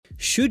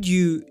Should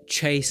you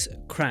chase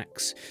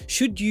cracks?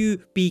 Should you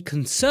be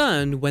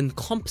concerned when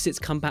composites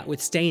come back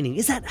with staining?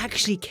 Is that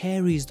actually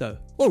caries though?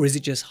 Or is it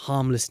just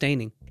harmless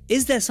staining?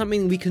 Is there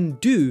something we can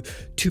do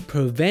to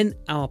prevent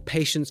our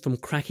patients from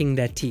cracking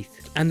their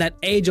teeth? And that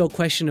age-old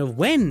question of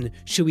when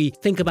should we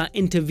think about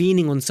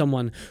intervening on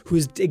someone who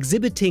is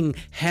exhibiting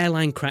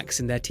hairline cracks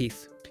in their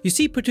teeth? You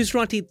see,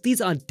 Pratuserati,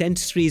 these are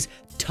dentistry's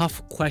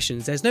tough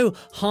questions. There's no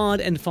hard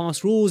and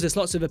fast rules. There's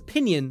lots of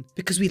opinion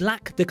because we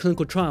lack the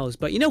clinical trials.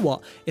 But you know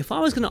what? If I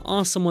was going to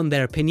ask someone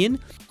their opinion,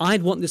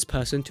 I'd want this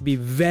person to be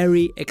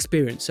very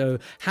experienced. So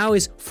how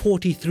is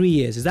 43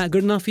 years? Is that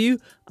good enough for you?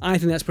 I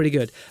think that's pretty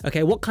good.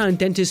 Okay, what kind of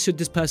dentist should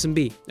this person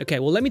be? Okay,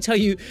 well, let me tell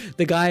you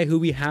the guy who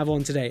we have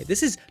on today.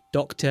 This is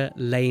Dr.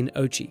 Lane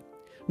Ochi.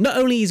 Not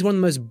only is he one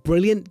of the most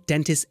brilliant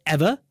dentists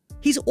ever,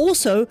 he's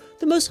also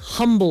the most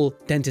humble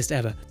dentist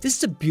ever. This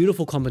is a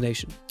beautiful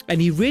combination.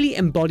 And he really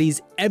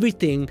embodies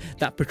everything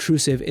that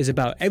Protrusive is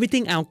about,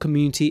 everything our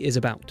community is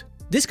about.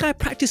 This guy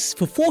practiced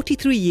for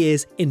 43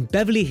 years in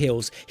Beverly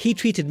Hills. He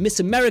treated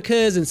Miss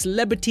Americas and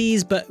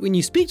celebrities, but when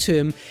you speak to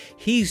him,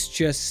 he's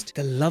just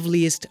the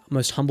loveliest,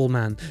 most humble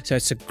man. So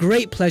it's a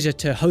great pleasure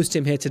to host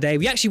him here today.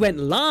 We actually went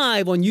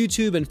live on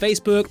YouTube and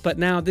Facebook, but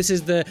now this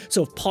is the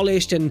sort of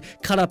polished and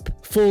cut up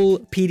full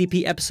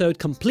PDP episode,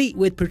 complete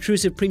with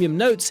Protrusive premium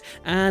notes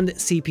and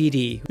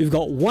CPD. We've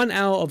got 1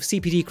 hour of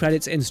CPD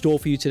credits in store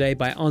for you today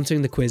by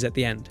answering the quiz at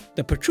the end.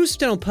 The Protrusive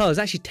dental pearl is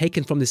actually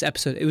taken from this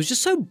episode. It was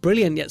just so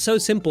brilliant yet so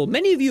simple.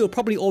 Many of you are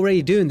probably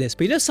already doing this,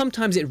 but you know,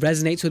 sometimes it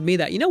resonates with me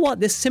that, you know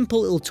what, this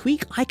simple little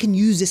tweak, I can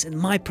use this in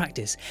my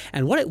practice.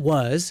 And what it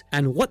was,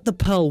 and what the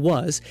pearl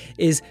was,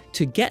 is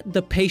to get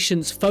the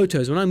patient's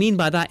photos. What I mean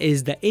by that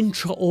is the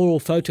intraoral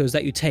photos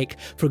that you take,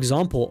 for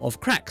example, of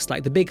cracks.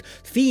 Like the big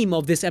theme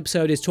of this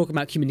episode is talking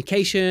about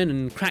communication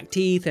and cracked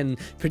teeth and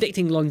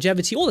predicting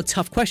longevity, all the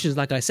tough questions,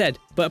 like I said.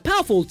 But a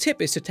powerful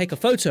tip is to take a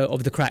photo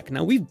of the crack.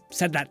 Now, we've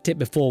said that tip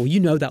before, you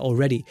know that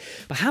already.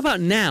 But how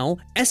about now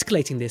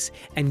escalating this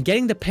and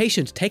getting the patient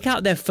to take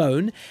out their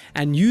phone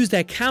and use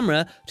their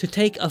camera to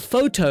take a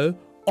photo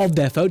of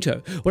their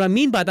photo. What I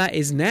mean by that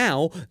is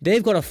now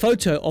they've got a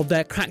photo of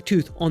their cracked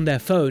tooth on their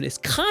phone. It's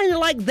kind of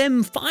like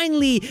them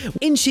finally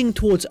inching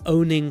towards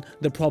owning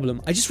the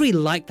problem. I just really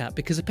like that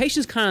because the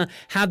patients kind of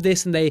have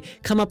this and they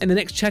come up in the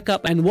next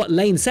checkup, and what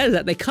Lane said is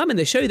that they come and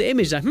they show you the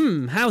image like,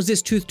 how's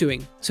this tooth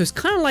doing? So it's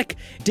kind of like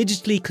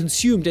digitally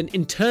consumed and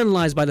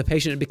internalized by the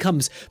patient. It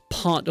becomes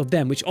part of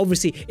them, which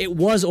obviously it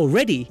was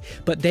already,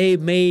 but they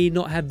may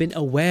not have been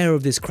aware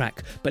of this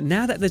crack. But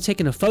now that they're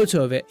taking a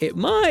photo of it, it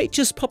might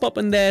just pop up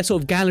in their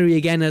sort of gallery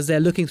again as they're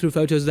looking through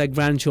photos of their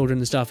grandchildren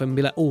and stuff and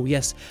be like, oh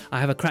yes,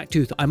 I have a cracked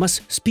tooth. I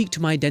must speak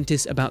to my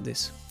dentist about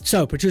this.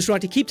 So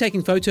Pratuserati, keep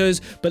taking photos,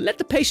 but let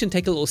the patient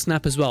take a little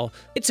snap as well.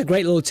 It's a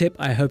great little tip.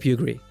 I hope you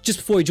agree. Just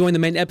before we join the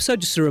main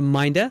episode, just a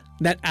reminder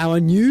that our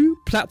new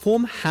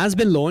platform has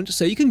been launched.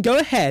 So you can go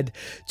ahead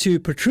to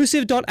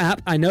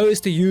protrusive.app. I know it's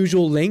the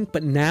usual link,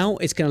 but now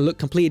it's going to look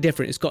completely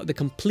different. It's got the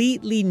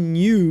completely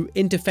new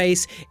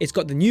interface. It's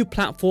got the new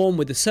platform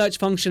with the search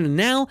function, and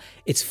now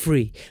it's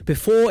free.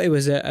 Before it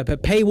was a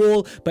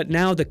paywall, but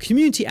now the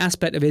community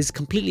aspect of it is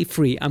completely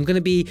free. I'm going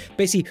to be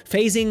basically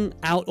phasing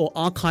out or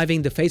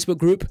archiving the Facebook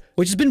group,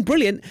 which has been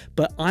brilliant,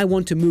 but I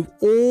want to move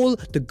all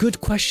the good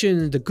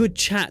questions, the good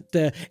chat,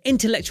 the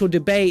intellectual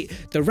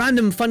debate, the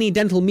random funny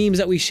dental memes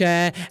that we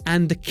share,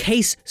 and the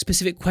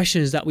case-specific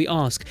questions that we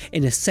ask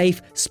in a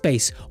safe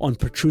space on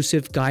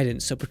Protrusive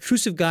Guidance. So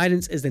Protrusive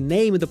Guidance is the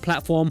name of the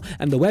platform,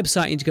 and the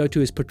website you need to go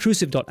to is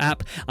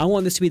protrusive.app. I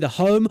want this to be the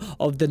home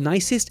of the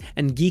nicest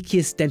and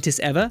geekiest dentists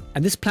ever,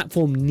 and this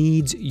platform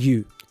needs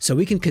you, so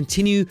we can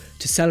continue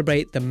to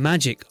celebrate the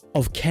magic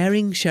of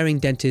caring, sharing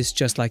dentists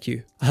just like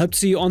you. I hope to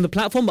see you on the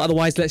platform, but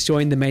otherwise, let's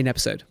join the main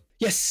episode.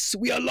 Yes,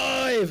 we are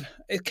live.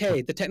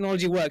 Okay, the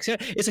technology works.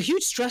 It's a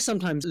huge stress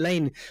sometimes,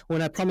 Lane,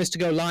 when I promise to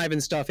go live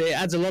and stuff. It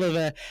adds a lot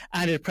of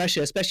added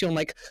pressure, especially on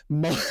like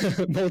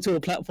multiple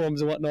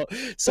platforms and whatnot.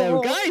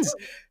 So, guys.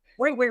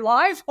 Wait, we're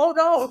live? Oh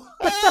no!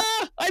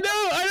 I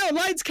know.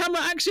 Lights,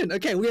 camera, action.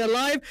 Okay, we are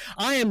live.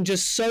 I am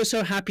just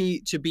so happy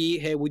to be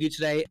here with you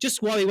today.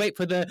 Just while we wait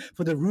for the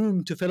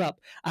room to fill up,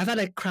 I've had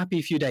a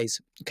crappy few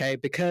days. Okay,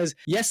 because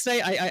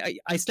yesterday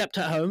I slept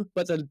at home,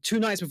 but the 2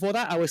 nights before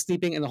that I was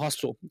sleeping in the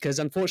hospital because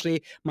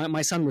unfortunately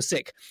my son was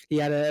sick. He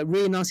had a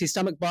really nasty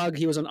stomach bug.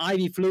 He was on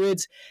IV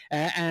fluids,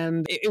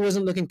 and it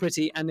wasn't looking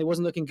pretty and it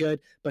wasn't looking good.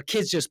 But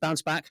kids just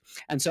bounce back,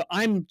 and so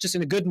I'm just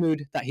in a good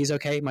mood that he's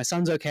okay. My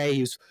son's okay.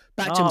 He's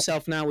back to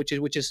himself now, which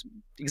is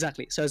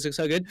exactly so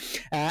good,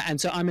 and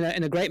so I'm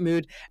in a great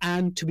mood,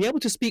 and to be able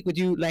to speak with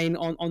you, Lane,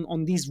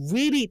 on these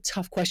really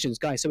tough questions,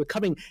 guys. So we're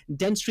covering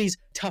dentistry's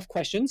tough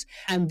questions,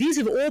 and these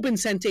have all been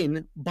sent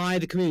in by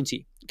the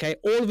community. Okay,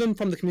 all of them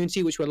from the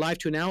community, which we're live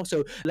to now.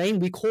 So, Lane,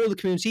 we call the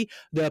community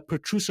the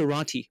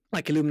Protruserati,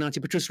 like Illuminati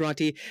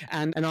Protruserati,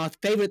 and our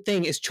favorite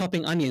thing is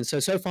chopping onions.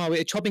 So far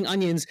we're chopping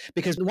onions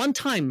because one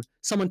time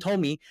someone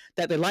told me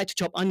that they like to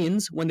chop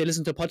onions when they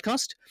listen to a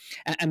podcast,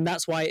 and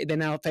that's why they're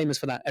now famous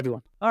for that,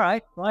 everyone. All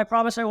right. Well, I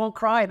promise I won't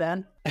cry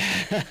then.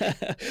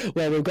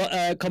 Well, we've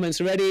got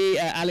comments already.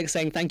 Alex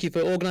saying thank you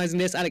for organizing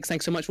this. Alex,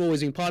 thanks so much for always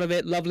being part of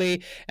it.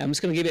 Lovely. I'm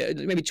just going to give it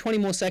maybe 20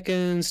 more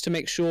seconds to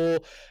make sure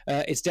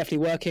it's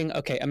definitely working.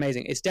 Okay,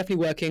 amazing. It's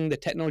definitely working. The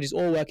technology is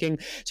all working.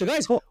 So,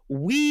 guys, Cool.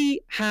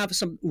 we have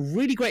some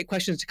really great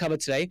questions to cover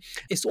today.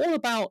 It's all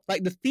about,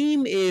 like, the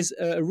theme is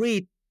a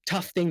really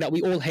tough thing that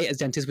we all hate as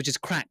dentists, which is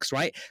cracks,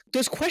 right?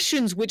 Those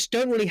questions which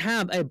don't really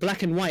have a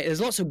black and white.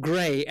 There's lots of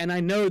gray, and I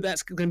know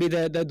that's going to be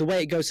the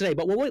way it goes today.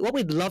 But what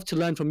we'd love to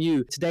learn from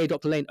you today,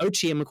 Dr. Lane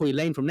Ochi, I'm going to call you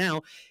Lane from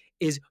now,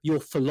 is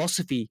your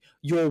philosophy,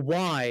 your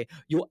why,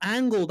 your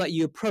angle that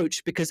you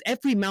approach, because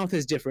every mouth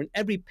is different,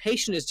 every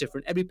patient is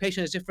different, every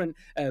patient has different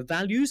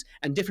values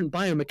and different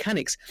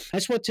biomechanics. I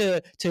just want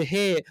to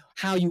hear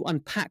how you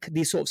unpack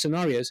these sort of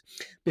scenarios.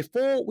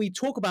 Before we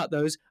talk about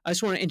those, I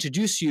just want to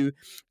introduce you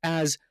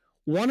as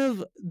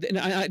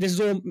this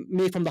is all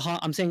me from the heart.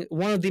 I'm saying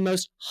one of the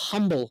most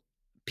humble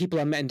people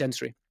I've met in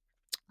dentistry.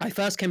 I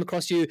first came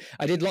across you.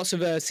 I did lots of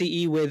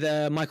CE with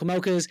Michael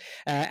Melkers,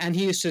 and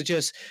he used to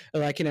just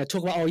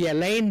talk about, oh yeah,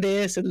 Lane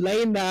this and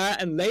Lane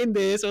that and Lane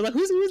this. I was like,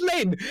 who's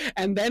Lane?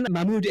 And then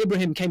Mahmoud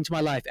Ibrahim came to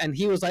my life, and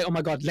he was like, oh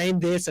my God,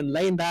 Lane this and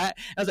Lane that.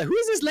 I was like, who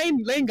is this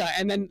Lane guy?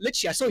 And then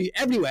literally, I saw you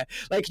everywhere.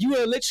 Like you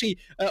were literally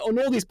on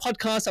all these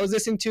podcasts I was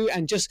listening to,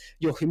 and just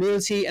your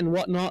humility and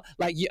whatnot.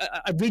 Like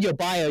I read your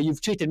bio.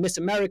 You've treated Miss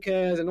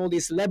Americas and all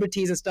these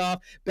celebrities and stuff.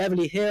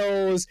 Beverly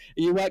Hills.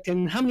 You worked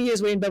in, how many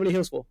years were you in Beverly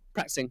Hills for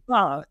practicing?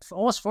 Well,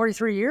 almost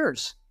 43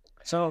 years.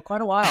 So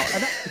quite a while.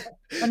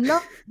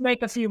 Enough to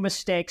make a few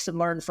mistakes and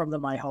learn from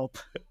them, I hope.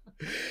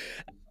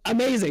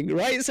 Amazing,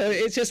 right? So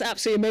it's just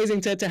absolutely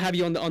amazing to have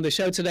you on the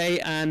show today.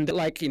 And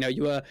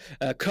you were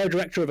a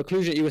co-director of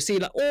Occlusion. You were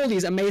seeing all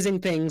these amazing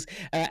things.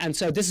 And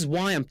so this is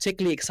why I'm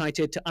particularly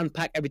excited to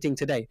unpack everything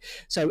today.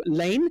 So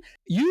Lane,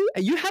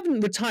 you haven't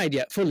retired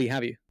yet fully,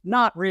 have you?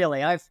 Not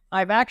really. I've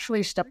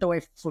actually stepped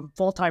away from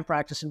full-time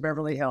practice in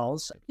Beverly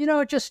Hills.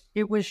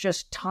 It was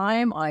just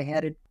time.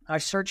 I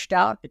searched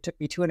out. It took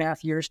me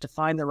 2.5 years to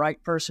find the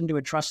right person to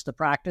entrust the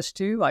practice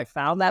to. I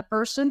found that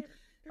person.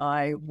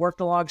 I worked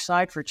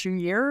alongside for 2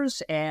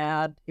 years,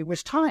 and it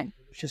was time.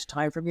 It was just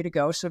time for me to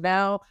go. So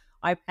now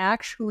I'm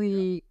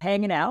actually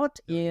hanging out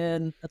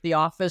at the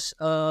office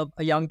of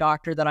a young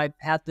doctor that I've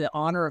had the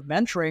honor of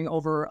mentoring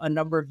over a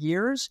number of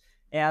years.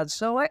 And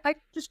so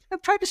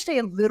I've tried to stay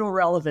a little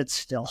relevant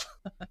still.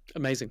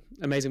 Amazing.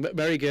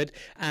 Very good.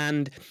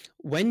 And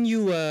when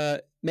you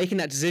were making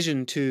that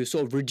decision to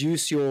sort of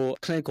reduce your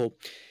clinical,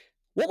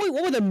 what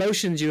were the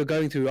emotions you were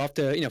going through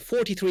after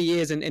 43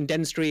 years in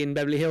dentistry in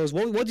Beverly Hills?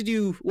 What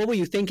were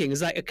you thinking?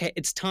 Is like, okay,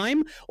 it's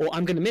time, or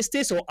I'm going to miss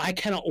this, or I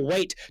cannot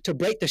wait to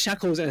break the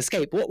shackles and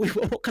escape? What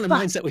kind of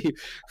mindset were you?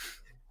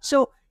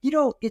 So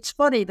it's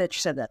funny that you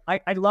said that.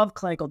 I love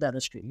clinical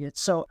dentistry.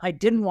 So I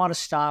didn't want to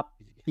stop,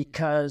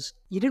 because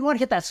you didn't want to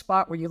hit that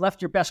spot where you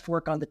left your best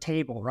work on the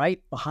table, right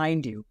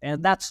behind you,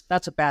 and that's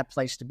a bad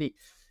place to be.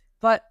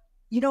 But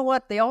you know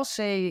what? They all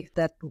say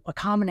that a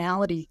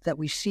commonality that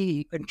we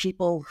see in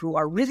people who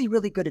are really,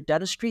 really good at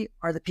dentistry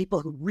are the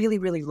people who really,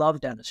 really love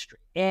dentistry.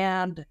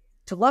 And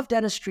to love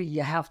dentistry,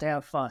 you have to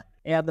have fun.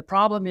 And the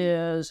problem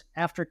is,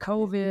 after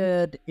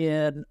COVID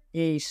in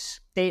a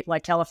state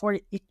like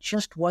California, it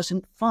just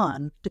wasn't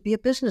fun to be a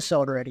business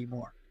owner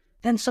anymore.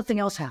 Then something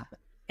else happened.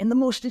 And the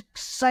most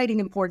exciting,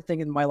 important thing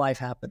in my life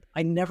happened.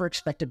 I never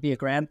expected to be a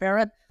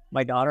grandparent.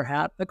 My daughter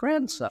had a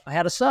grandson. I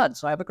had a son,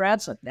 so I have a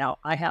grandson. Now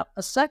I have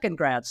a second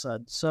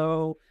grandson.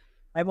 So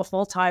I'm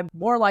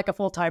more like a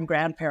full-time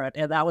grandparent.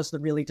 And that was the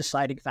really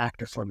deciding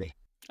factor for me.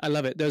 I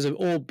love it. Those are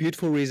all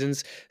beautiful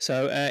reasons.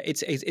 So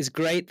it's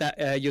great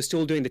that you're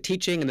still doing the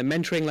teaching and the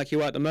mentoring like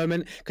you are at the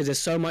moment, because there's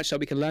so much that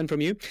we can learn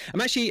from you.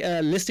 I'm actually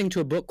listening to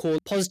a book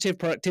called Positive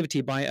Productivity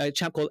by a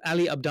chap called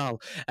Ali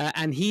Abdal.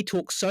 And he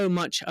talks so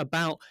much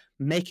about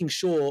making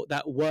sure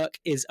that work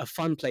is a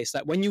fun place.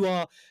 That when you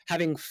are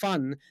having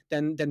fun,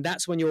 then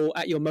that's when you're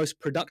at your most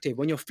productive.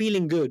 When you're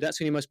feeling good,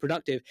 that's when you're most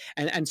productive.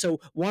 And so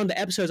one of the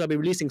episodes I'll be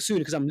releasing soon,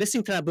 because I'm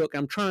listening to that book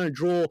and I'm trying to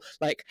draw,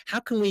 like, how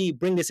can we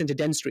bring this into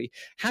dentistry?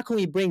 How can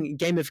we bring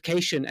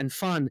gamification and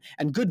fun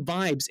and good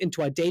vibes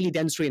into our daily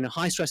dentistry in a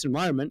high stress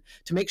environment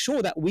to make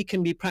sure that we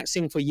can be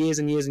practicing for years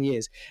and years and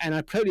years? And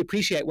I totally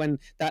appreciate when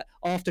that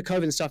after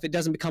COVID and stuff, it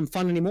doesn't become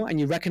fun anymore and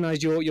you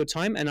recognize your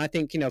time. And I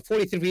think,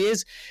 43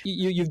 years,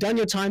 you've done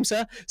your time,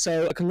 sir.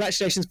 So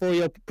congratulations for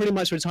your pretty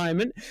much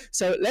retirement.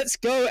 So let's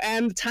go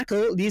and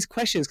tackle these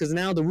questions, because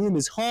now the room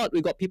is hot.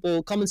 We've got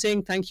people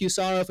commenting. Thank you,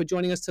 Sarah, for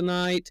joining us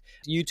tonight.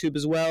 YouTube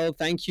as well.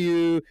 Thank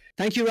you,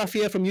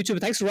 Rafia from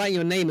YouTube. Thanks for writing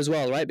your name as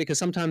well, right? Because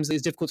sometimes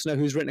it's difficult to know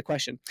who's written a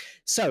question.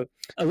 So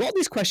a lot of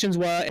these questions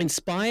were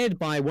inspired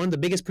by one of the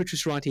biggest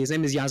Putrajrati. His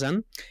name is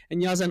Yazan,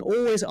 and Yazan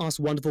always asks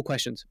wonderful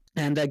questions.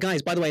 And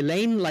guys, by the way,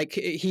 Lane, like,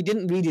 he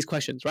didn't read these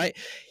questions, right?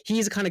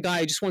 He's the kind of guy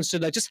who just wants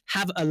to just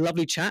have a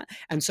lovely chat.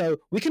 And so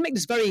we can make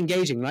this very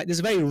engaging, right? There's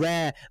a very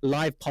rare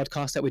live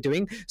podcast that we're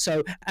doing.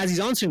 So as he's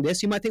answering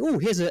this, you might think, oh,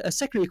 here's a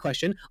secondary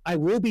question. I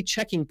will be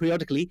checking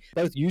periodically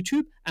both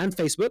YouTube and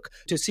Facebook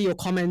to see your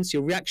comments,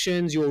 your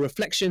reactions, your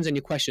reflections, and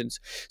your questions.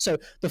 So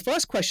the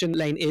first question,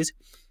 Lane, is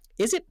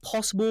Is it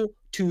possible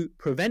to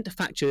prevent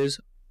fractures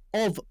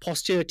of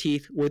posterior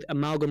teeth with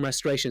amalgam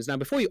restorations? Now,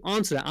 before you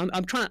answer that,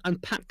 I'm trying to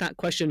unpack that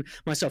question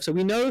myself. So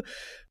we know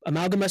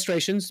amalgam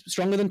restorations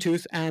stronger than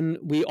tooth, and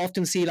we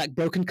often see like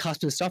broken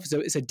cusp and stuff. So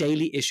it's a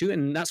daily issue,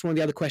 and that's one of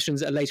the other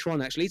questions later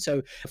on, actually.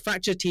 So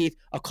fractured teeth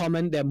are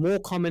common. They're more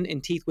common in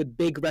teeth with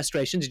big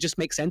restorations. It just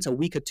makes sense, a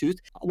weaker tooth.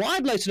 What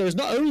I'd like to know is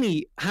not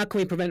only how can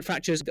we prevent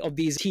fractures of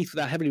these teeth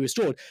that are heavily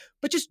restored,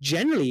 but just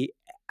generally,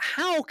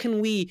 how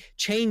can we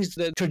change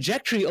the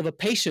trajectory of a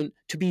patient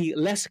to be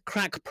less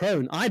crack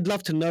prone? I'd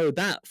love to know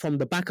that from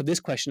the back of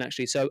this question,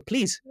 actually. So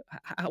please,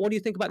 what do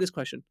you think about this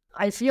question?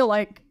 I feel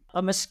like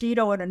a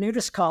mosquito in a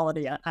nudist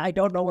colony. I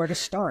don't know where to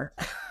start.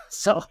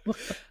 So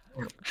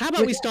how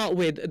about we start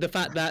with the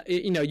fact that,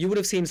 you would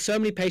have seen so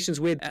many patients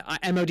with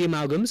MOD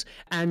amalgams,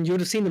 and you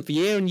would have seen them for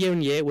year and year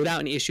and year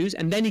without any issues.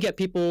 And then you get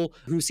people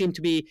who seem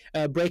to be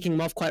breaking them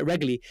off quite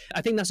regularly.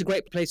 I think that's a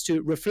great place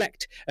to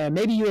reflect.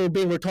 Maybe you were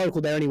being rhetorical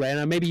there anyway,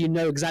 and maybe you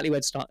know exactly where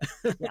to start.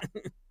 Yeah,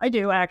 I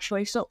do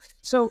actually.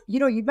 So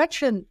you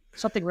mentioned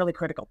something really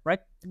critical, right?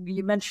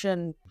 You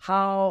mentioned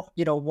how,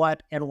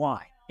 what and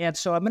why. And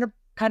so I'm going to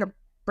kind of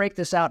break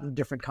this out in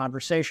different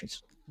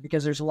conversations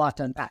because there's a lot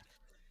to unpack.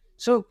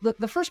 So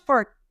the first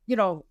part,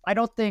 I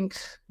don't think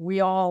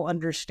we all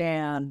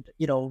understand,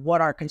 what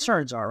our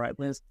concerns are, right,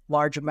 with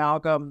large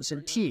amalgams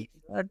and teeth.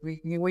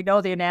 We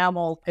know the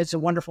enamel is a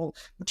wonderful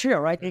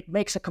material, right? It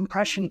makes a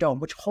compression dome,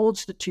 which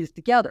holds the tooth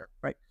together,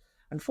 right?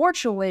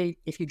 Unfortunately,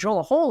 if you drill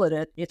a hole in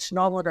it, it's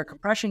no longer a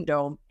compression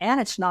dome, and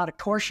it's not a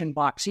torsion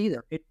box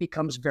either. It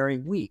becomes very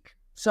weak.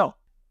 So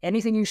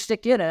anything you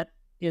stick in it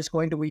is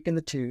going to weaken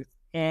the tooth.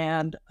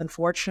 And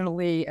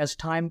unfortunately, as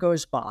time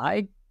goes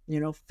by,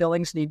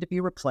 fillings need to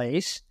be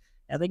replaced,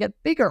 and they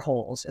get bigger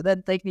holes, and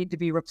then they need to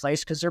be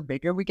replaced because they're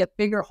bigger. We get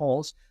bigger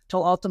holes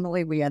till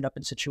ultimately we end up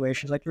in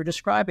situations like you're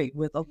describing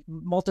with a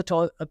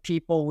multitude of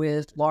people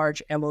with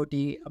large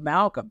MOD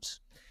amalgams.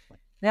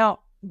 Now,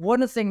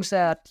 one of the things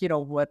that,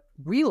 what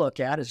we look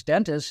at as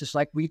dentists is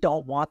like, we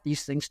don't want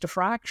these things to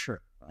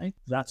fracture, right?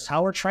 That's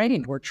how we're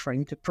trained. We're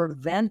trained to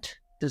prevent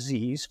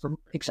disease from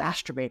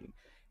exacerbating.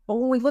 But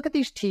when we look at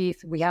these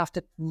teeth, we have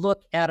to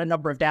look at a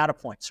number of data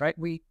points, right?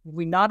 We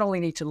not only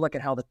need to look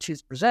at how the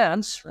tooth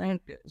presents, right?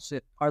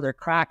 Are there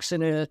cracks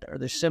in it? Are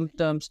there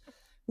symptoms?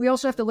 We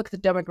also have to look at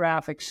the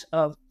demographics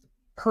of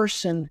the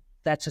person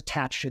that's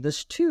attached to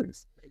this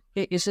tooth.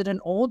 Is it an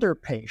older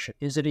patient?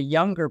 Is it a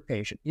younger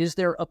patient? Is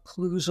there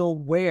occlusal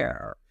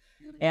wear?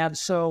 And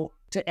so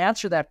to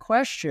answer that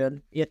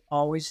question, it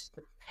always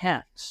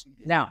depends.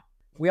 Now,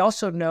 we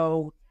also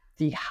know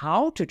the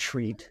how to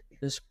treat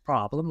this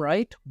problem,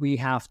 right? We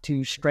have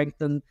to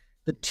strengthen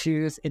the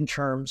tooth in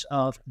terms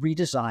of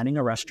redesigning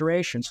a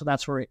restoration. So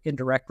that's where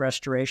indirect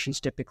restorations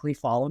typically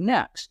follow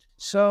next.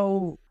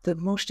 So the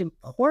most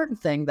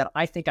important thing that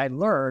I think I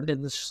learned,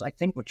 and this, I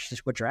think, which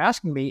is what you're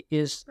asking me,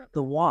 is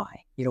the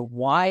why.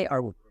 Why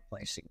are we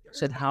replacing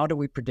this, and how do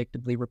we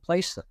predictably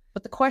replace them?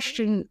 But the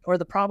question or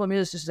the problem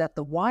is that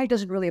the why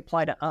doesn't really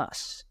apply to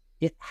us.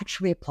 It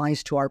actually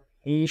applies to our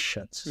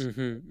patients.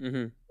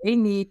 They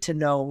need to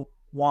know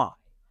why.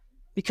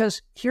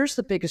 Because here's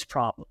the biggest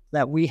problem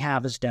that we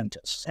have as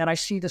dentists, and I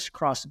see this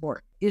across the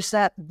board, is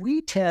that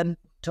we tend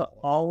to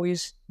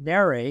always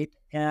narrate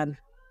and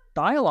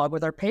dialogue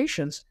with our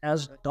patients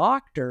as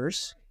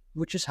doctors,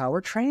 which is how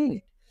we're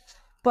trained.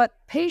 But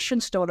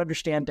patients don't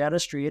understand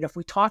dentistry, and if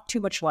we talk too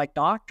much like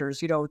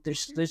doctors,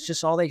 there's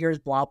just all they hear is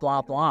blah,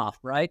 blah, blah,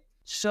 right?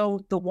 So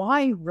the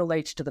why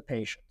relates to the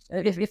patient.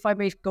 If I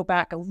may go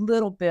back a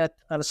little bit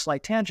on a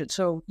slight tangent.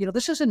 So,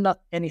 this isn't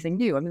anything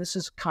new. I mean, this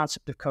is a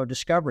concept of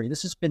co-discovery.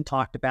 This has been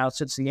talked about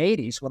since the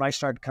 80s when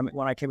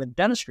I came into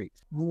dentistry.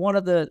 One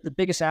of the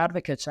biggest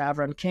advocates,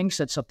 Avram King,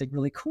 said something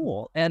really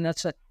cool. And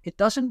that's that it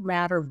doesn't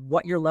matter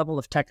what your level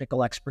of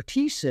technical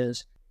expertise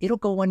is, it'll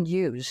go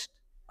unused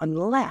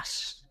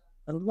unless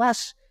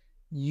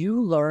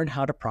you learn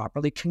how to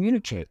properly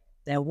communicate.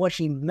 And what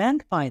he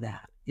meant by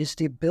that is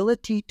the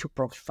ability to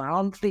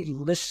profoundly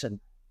listen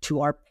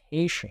to our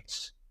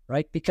patients,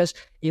 right? Because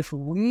if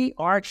we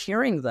aren't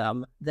hearing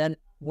them, then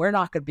we're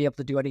not going to be able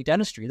to do any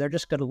dentistry. They're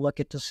just going to look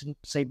at us and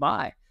say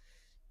bye.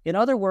 In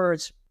other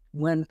words,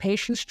 when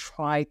patients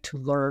try to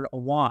learn a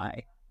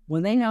why,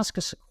 when they ask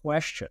us a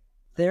question,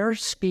 they're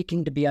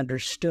speaking to be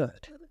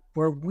understood.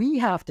 Where we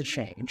have to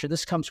change, and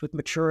this comes with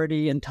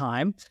maturity and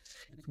time,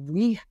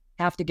 we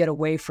have to get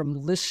away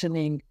from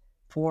listening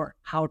for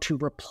how to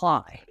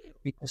reply,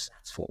 because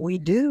that's what we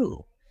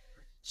do.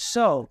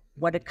 So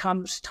when it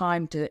comes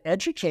time to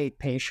educate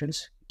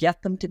patients,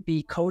 get them to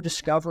be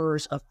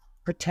co-discoverers of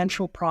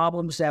potential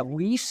problems that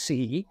we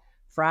see,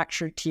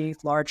 fractured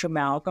teeth, large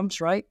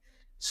amalgams, right?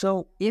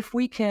 So if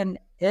we can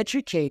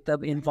educate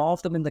them,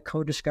 involve them in the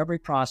co-discovery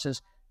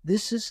process,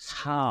 this is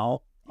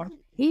how our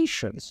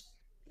patients,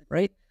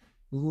 right,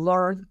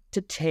 learn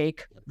to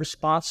take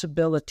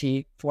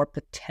responsibility for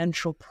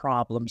potential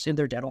problems in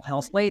their dental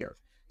health later.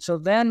 So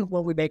then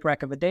when we make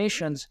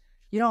recommendations,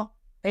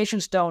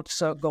 patients don't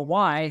go,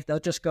 why? They'll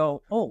just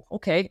go, oh,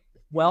 okay,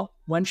 well,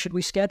 when should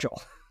we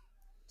schedule?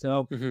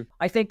 So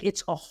I think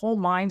it's a whole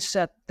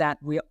mindset that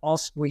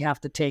we have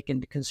to take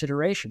into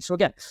consideration. So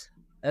again,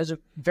 as a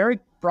very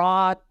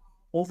broad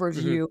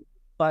overview,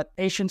 but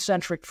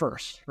patient-centric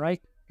first,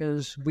 right?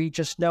 Because we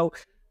just know,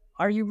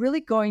 are you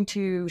really going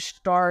to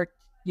start,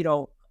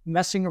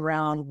 messing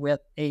around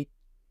with a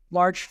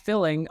large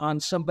filling on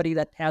somebody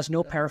that has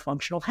no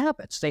parafunctional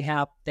habits? They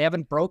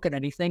haven't broken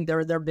anything.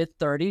 They're in their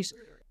mid-30s.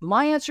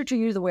 My answer to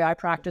you, the way I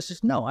practice,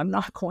 is no, I'm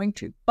not going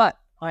to. But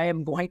I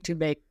am going to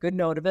make good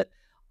note of it.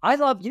 You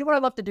know what I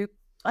love to do?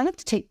 I love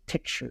to take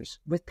pictures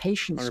with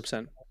patients.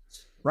 100%.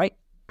 Right?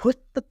 Put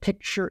the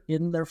picture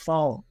in their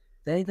phone.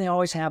 They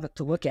always have it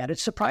to look at.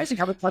 It's surprising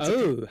how much.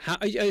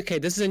 Okay.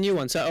 This is a new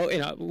one.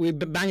 So, we've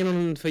been banging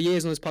on for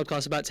years on this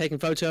podcast about taking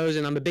photos,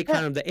 and I'm a big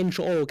fan of the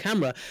intraoral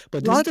camera.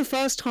 But this is the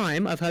first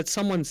time I've heard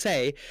someone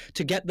say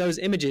to get those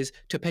images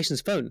to a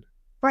patient's phone.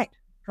 Right.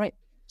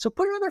 So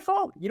put it on their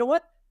phone. You know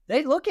what?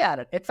 They look at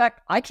it. In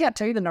fact, I can't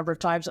tell you the number of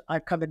times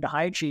I've come into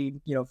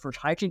hygiene, for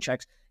hygiene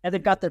checks, and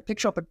they've got their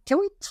picture up. Can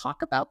we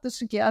talk about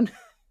this again?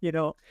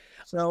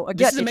 So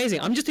again, this is amazing.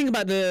 I'm just thinking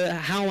about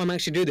how I'm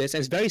actually do this, and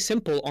it's very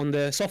simple on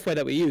the software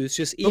that we use.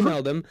 Just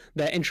email them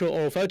their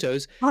intraoral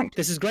photos. Right.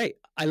 This is great.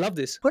 I love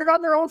this. Put it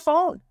on their own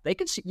phone. They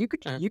can see. You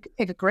could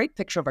take a great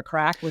picture of a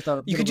crack with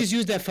a. You could just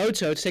use their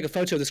photo to take a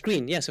photo of the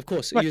screen. Yes, of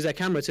course. Right. Use their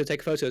camera to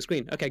take a photo of the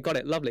screen. Okay, got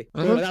it. Lovely.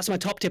 Well, that's my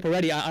top tip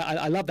already.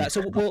 I love that.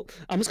 So,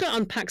 I'm just going to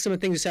unpack some of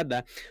the things you said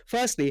there.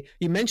 Firstly,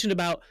 you mentioned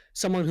about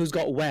someone who's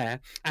got wear,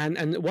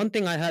 and one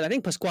thing I heard, I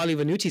think Pasquale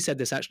Venuti said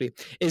this actually,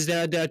 is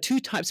there are two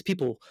types of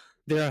people.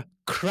 There are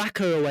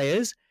cracker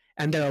awayers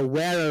and there are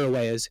wearer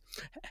awayers.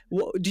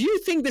 Do you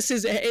think is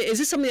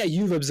this something that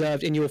you've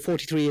observed in your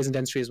 43 years in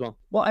dentistry as well?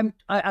 Well,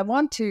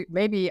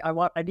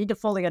 I need to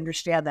fully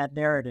understand that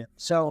narrative.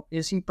 So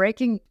is he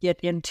breaking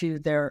it into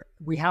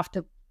we have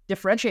to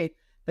differentiate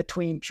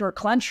between pure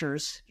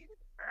clenchers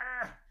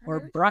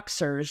or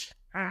bruxers,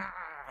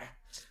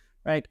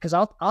 right? Because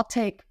I'll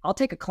take a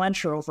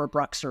clencher over a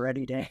bruxer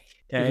any day.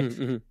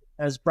 Okay.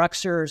 As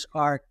bruxers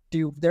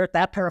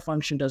that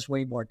parafunction does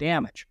way more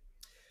damage.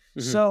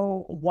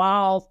 So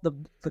while the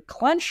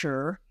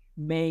clencher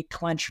may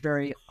clench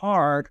very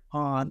hard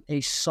on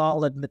a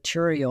solid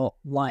material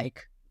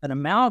like an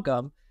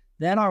amalgam,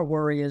 then our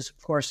worry is,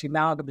 of course, the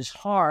amalgam is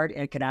hard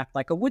and can act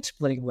like a wood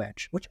splitting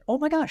wedge, which, oh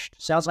my gosh,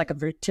 sounds like a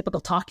very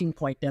typical talking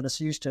point dentists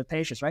use to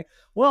patients, right?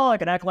 Well, it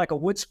can act like a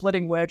wood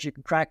splitting wedge. You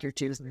can crack your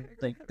tooth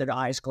and their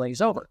eyes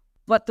glaze over.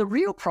 But the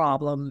real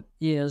problem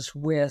is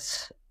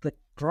with the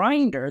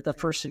grinder, the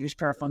person who's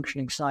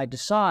parafunctioning side to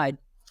side.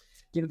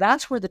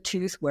 That's where the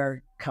tooth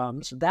wear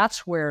comes.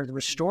 That's where the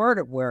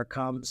restorative wear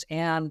comes.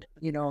 And,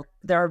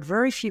 there are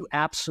very few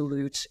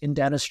absolutes in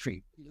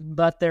dentistry,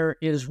 but there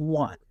is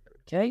one,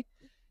 okay?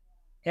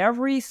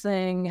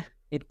 Everything,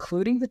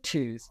 including the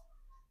tooth,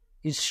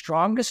 is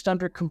strongest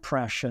under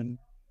compression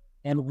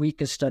and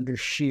weakest under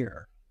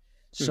shear.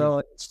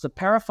 So it's the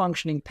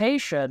parafunctioning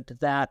patient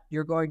that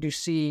you're going to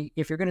see,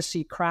 if you're going to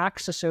see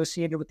cracks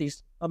associated with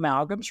these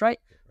amalgams, right?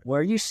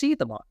 Where you see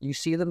them on. You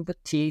see them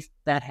with teeth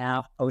that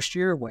have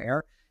posterior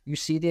wear. You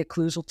see the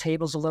occlusal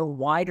tables a little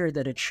wider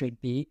than it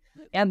should be.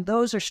 And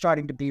those are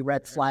starting to be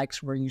red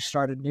flags where you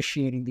start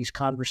initiating these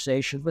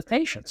conversations with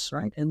patients,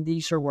 right? And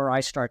these are where I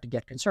start to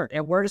get concerned.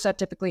 And where does that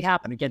typically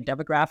happen? Again,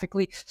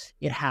 demographically,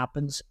 it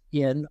happens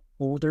in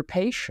older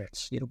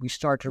patients. We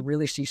start to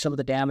really see some of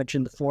the damage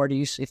in the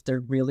 40s if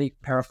they're really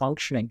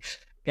parafunctioning.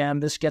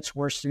 And this gets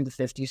worse through the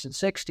 50s and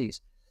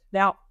 60s.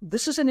 Now,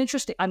 this is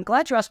I'm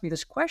glad you asked me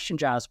this question,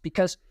 Giles,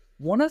 because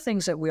one of the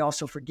things that we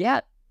also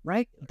forget,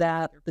 right,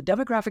 that the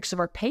demographics of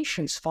our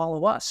patients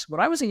follow us. When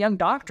I was a young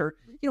doctor,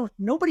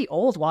 nobody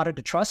old wanted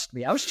to trust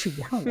me. I was too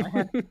young.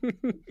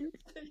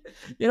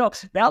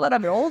 Now that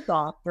I'm an old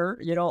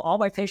doctor, all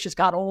my patients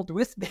got old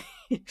with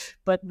me,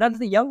 but none of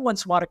the young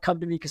ones want to come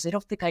to me because they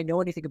don't think I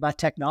know anything about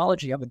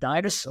technology. I'm a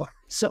dinosaur.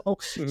 So,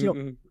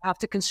 you have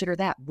to consider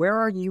that. Where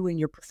are you in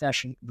your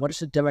profession? What is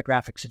the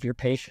demographics of your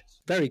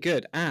patients? Very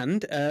good.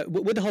 And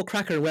with the whole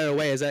cracker and wear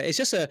away, it's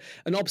just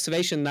an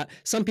observation that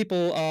some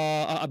people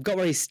have got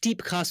very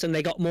steep cast and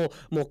they got more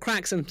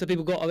cracks, and some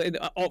people got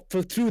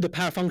through the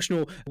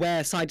parafunctional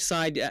wear side to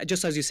side,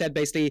 just as you said,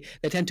 basically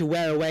they tend to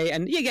wear away,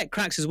 and you get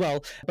cracks as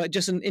well. But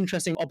just an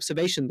interesting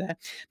observation there.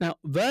 Now,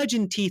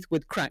 virgin teeth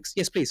with cracks.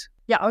 Yes, please.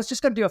 Yeah, I was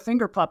just going to do a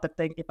finger puppet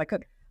thing if I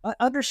could.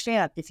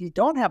 Understand, if you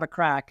don't have a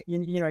crack,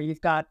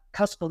 you've got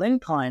cuspal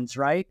inclines,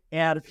 right?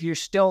 And if you're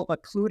still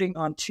occluding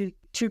on two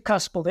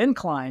cuspal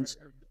inclines,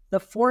 the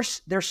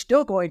force, there's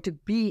still going to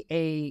be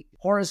a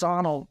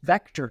horizontal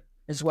vector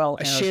as well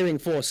as shearing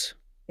force.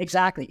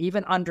 Exactly,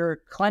 even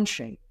under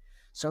clenching.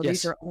 So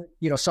these are,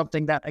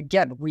 something that,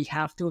 again, we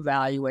have to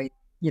evaluate,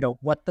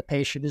 what the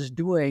patient is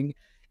doing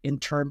in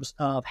terms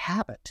of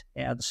habit.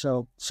 And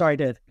so, sorry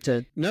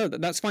to No,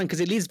 that's fine, because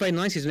it leads very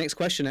nicely to the next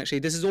question, actually.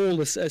 This is all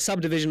a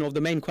subdivision of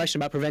the main question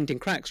about preventing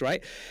cracks,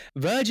 right?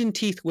 Virgin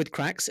teeth with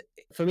cracks,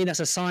 for me, that's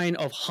a sign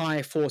of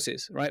high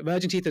forces, right?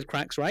 Virgin teeth with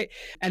cracks, right?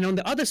 And on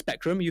the other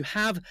spectrum, you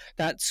have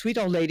that sweet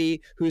old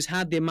lady who's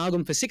had the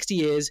amalgam for 60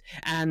 years,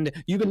 and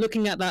you've been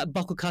looking at that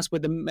buccal cusp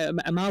with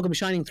the amalgam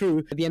shining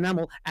through the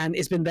enamel, and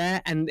it's been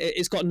there, and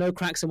it's got no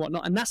cracks and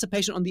whatnot. And that's a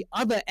patient on the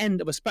other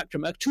end of a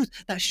spectrum, a tooth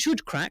that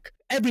should crack,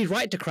 every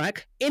right to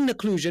crack, in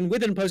occlusion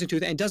with an opposing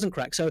tooth, and it doesn't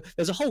crack. So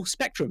there's a whole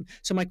spectrum.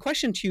 So my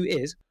question to you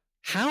is,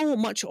 how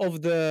much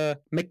of the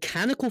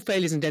mechanical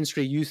failures in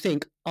dentistry you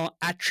think are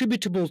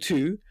attributable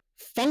to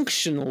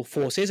functional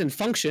forces and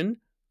function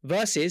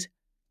versus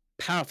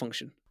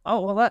parafunction?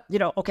 Oh, well,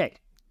 okay.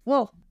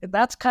 Well,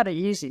 that's kind of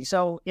easy.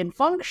 So in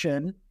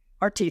function,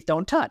 our teeth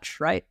don't touch,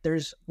 right?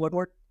 When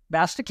we're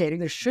masticating,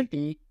 there should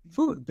be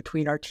food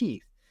between our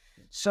teeth.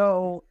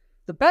 So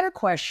the better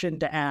question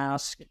to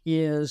ask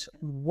is,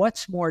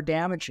 what's more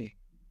damaging,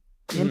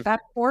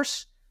 impact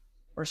force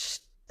or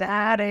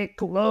static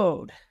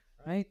load,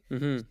 right?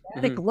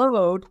 Static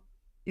load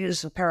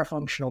is a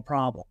parafunctional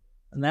problem.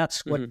 And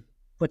that's what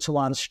puts a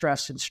lot of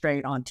stress and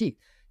strain on teeth.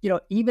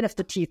 Even if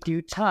the teeth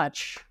do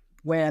touch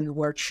when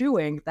we're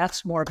chewing,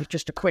 that's more of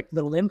just a quick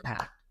little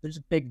impact. There's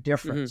a big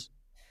difference.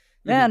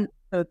 Then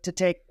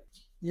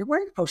you're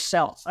wearing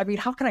post-cells. I mean,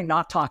 how can I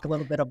not talk a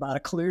little bit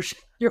about occlusion?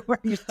 You're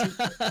wearing your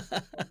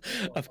teeth.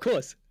 Of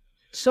course.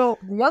 So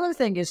the other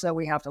thing is that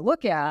we have to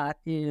look at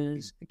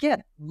is,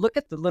 again, look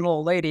at the little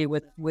old lady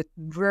with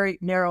very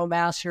narrow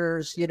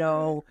masters.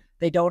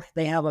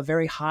 They have a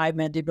very high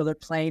mandibular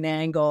plane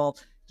angle.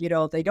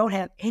 They don't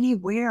have any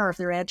wear of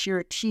their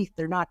anterior teeth.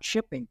 They're not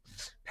chipping.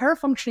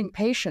 Parafunctioning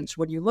patients,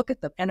 when you look at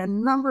them, and a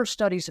number of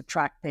studies have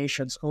tracked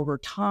patients over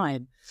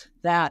time,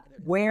 that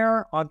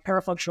wear on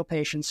parafunctional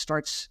patients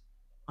starts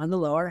on the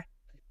lower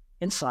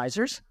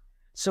incisors.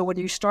 So when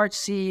you start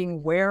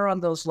seeing wear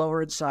on those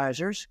lower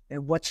incisors,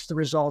 and what's the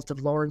result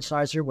of lower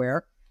incisor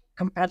wear?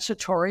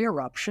 Compensatory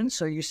eruption.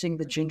 So you're seeing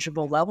the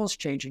gingival levels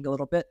changing a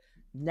little bit.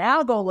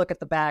 Now go look at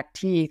the back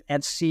teeth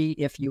and see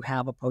if you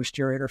have a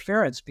posterior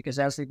interference, because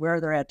as they wear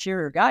their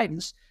anterior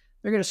guidance,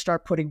 they're going to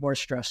start putting more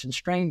stress and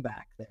strain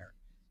back there.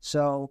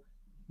 So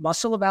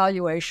muscle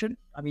evaluation,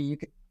 I mean, you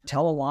can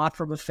tell a lot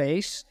from a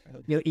face,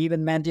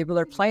 even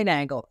mandibular plane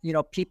angle.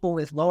 People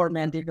with lower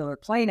mandibular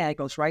plane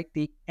angles, right?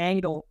 The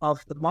angle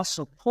of the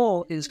muscle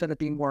pull is going to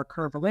be more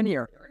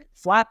curvilinear.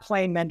 Flat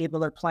plane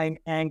mandibular plane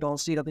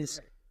angles,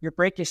 your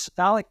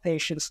brachiocephalic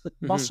patients, the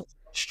muscle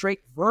straight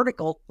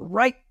vertical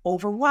right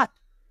over what?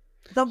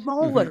 The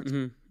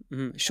molars.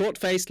 Short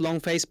face, long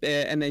face,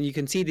 and then you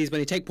can see these when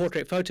you take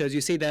portrait photos.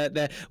 You see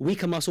the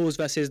weaker muscles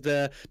versus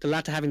the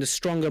latter having the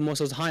stronger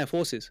muscles, higher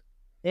forces.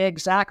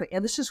 Exactly,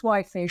 and this is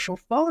why facial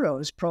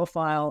photos,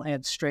 profile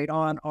and straight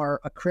on,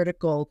 are a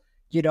critical,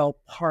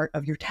 part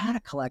of your data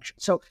collection.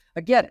 So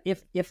again,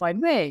 if I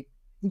may,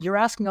 you're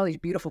asking all these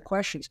beautiful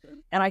questions,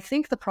 and I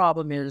think the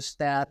problem is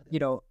that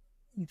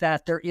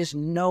that there is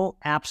no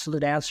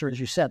absolute answer, as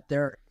you said.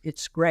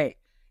 It's great.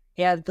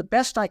 And the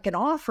best I can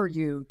offer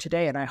you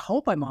today, and I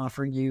hope I'm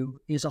offering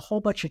you, is a whole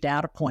bunch of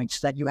data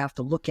points that you have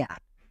to look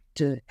at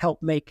to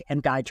help make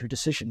and guide your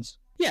decisions.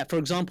 Yeah, for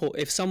example,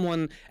 if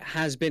someone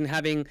has been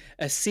having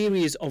a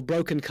series of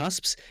broken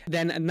cusps,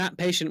 then in that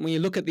patient, when you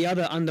look at the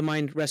other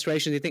undermined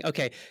restorations, you think,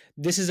 okay,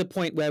 this is a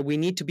point where we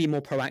need to be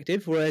more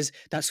proactive. Whereas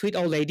that sweet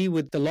old lady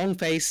with the long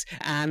face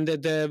and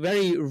the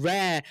very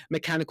rare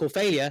mechanical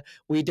failure,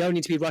 we don't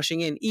need to be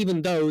rushing in,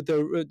 even though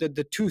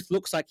the tooth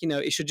looks like,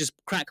 it should just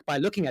crack by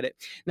looking at it.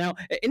 Now,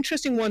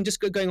 interesting one,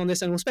 just going on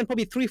this, and we'll spend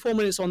probably 3-4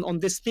 minutes on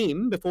this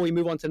theme before we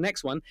move on to the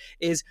next one,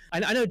 is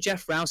I know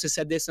Jeff Rouse has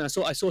said this, and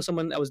I saw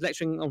someone that was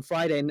lecturing on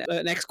Friday, and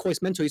an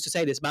ex-course mentor used to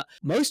say this about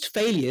most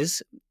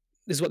failures.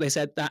 This is what they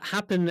said, that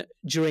happen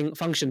during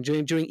function,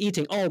 during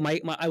eating. Oh,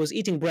 I was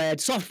eating bread,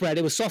 soft bread.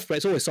 It was soft bread.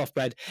 It's always soft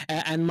bread.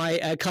 And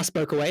my cusp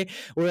broke away.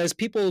 Whereas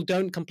people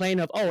don't complain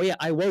of, oh, yeah,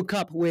 I woke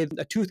up with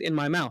a tooth in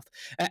my mouth.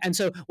 And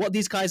so what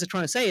these guys are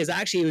trying to say is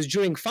actually it was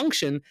during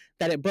function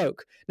that it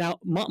broke. Now,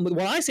 what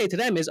I say to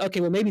them is,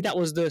 okay, well, maybe that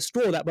was the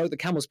straw that broke the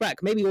camel's back.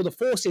 Maybe all the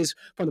forces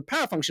from the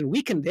parafunction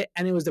weakened it,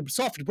 and it was the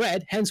soft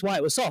bread, hence why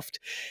it was soft.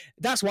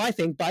 That's what I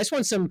think. But I just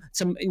want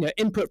some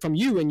input from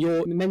you and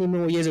your many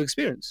more years of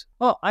experience.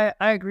 Well,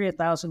 I agree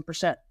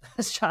 1,000%,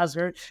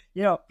 Chazzer.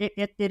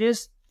 It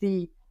is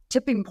the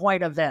tipping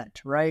point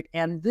event, right?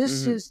 And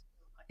this is,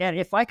 and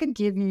if I can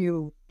give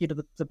you,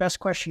 the best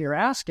question you're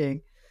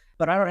asking,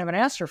 but I don't have an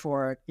answer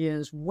for it,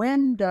 is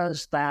when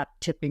does that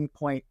tipping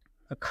point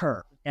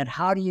occur? And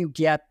how do you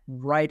get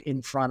right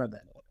in front of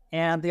it?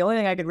 And the only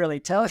thing I can really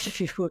tell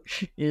you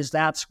is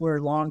that's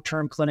where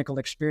long-term clinical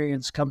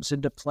experience comes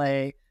into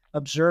play,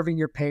 observing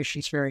your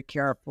patients very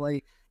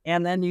carefully.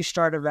 And then you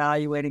start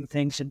evaluating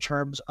things in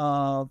terms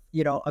of,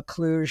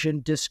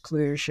 occlusion,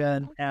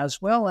 disclusion,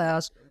 as well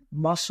as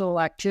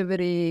muscle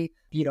activity.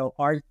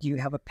 Do you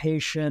have a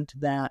patient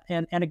that,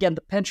 and again,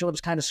 the pendulum's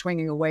kind of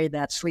swinging away,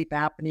 that sleep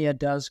apnea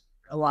does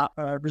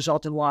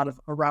result in a lot of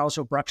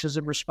arousal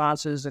bruxism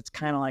responses. It's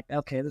kind of like,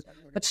 okay,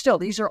 but still,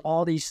 these are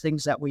all these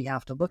things that we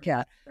have to look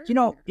at.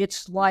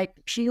 It's like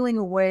peeling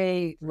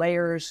away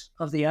layers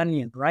of the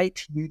onion,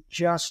 right?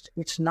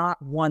 It's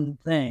not one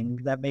thing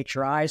that makes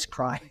your eyes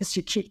cry as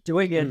you keep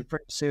doing it.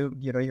 Pretty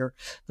soon,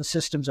 the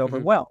system's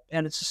overwhelmed.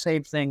 And it's the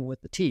same thing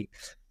with the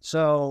teeth.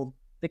 So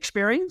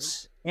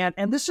experience.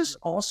 And this is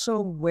also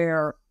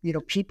where,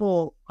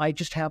 people, I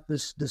just have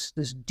this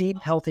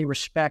deep, healthy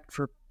respect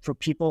for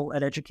people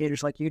and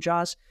educators like you,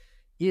 Joss,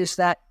 is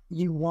that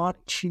you want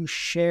to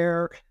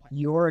share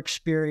your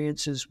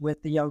experiences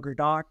with the younger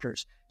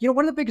doctors.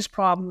 One of the biggest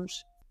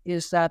problems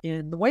is that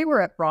in the way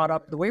we're brought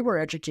up, the way we're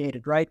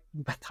educated, right?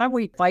 By the time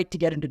we fight to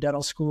get into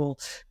dental school,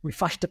 we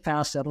fight to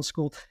pass dental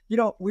school,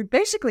 we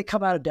basically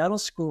come out of dental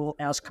school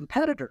as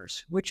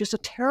competitors, which is a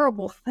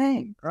terrible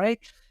thing, right?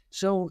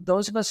 So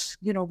those of us,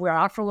 we're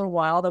out for a little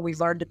while, then we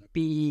learn to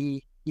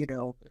be,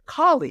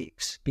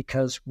 colleagues,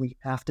 because we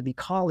have to be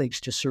colleagues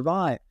to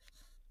survive.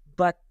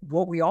 But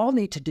what we all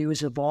need to do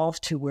is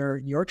evolve to where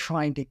you're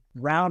trying to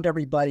round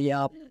everybody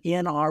up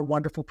in our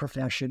wonderful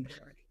profession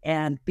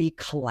and be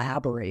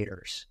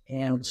collaborators.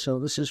 And so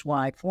this is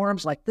why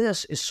forums like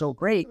this is so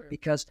great,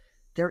 because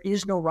there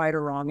is no right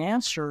or wrong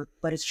answer,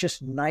 but it's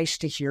just nice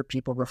to hear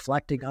people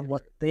reflecting on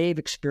what they've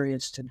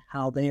experienced and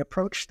how they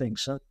approach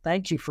things. So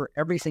thank you for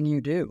everything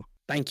you do.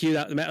 Thank you.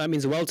 That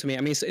means the world to me.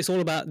 I mean, it's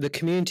all about the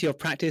community of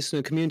practice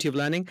and the community of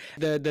learning.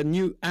 The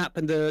new app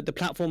and the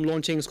platform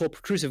launching is called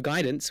Protrusive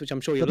Guidance, which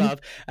I'm sure you love.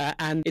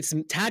 And its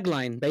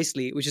tagline,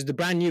 basically, which is the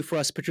brand new for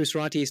us,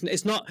 Protruserati,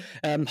 it's not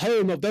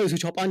home of those who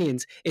chop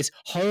onions. It's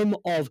home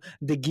of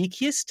the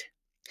geekiest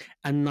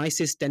and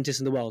nicest dentist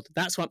in the world.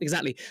 That's what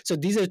exactly. So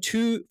these are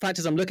two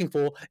factors I'm looking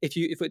for.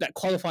 If that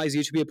qualifies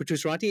you to be a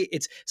Protruserati,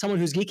 it's someone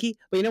who's geeky,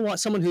 but you know what?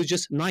 Someone who's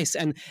just nice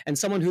and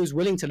someone who's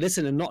willing to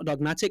listen and not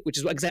dogmatic, which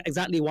is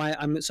exactly why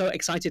I'm so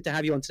excited to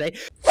have you on today.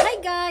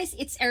 Hi guys,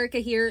 it's Erica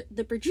here,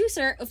 the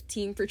producer of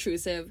Team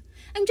Protrusive.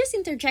 I'm just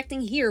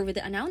interjecting here with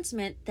the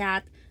announcement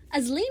that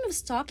as Lane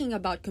was talking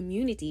about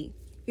community,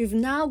 we've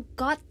now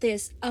got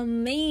this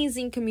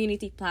amazing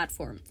community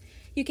platform.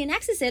 You can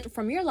access it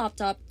from your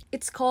laptop.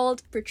 It's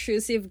called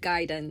Protrusive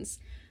Guidance.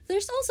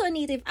 There's also a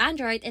native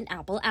Android and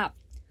Apple app.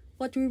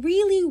 What we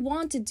really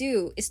want to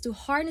do is to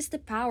harness the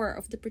power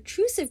of the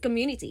protrusive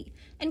community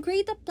and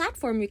create a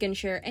platform we can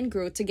share and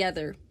grow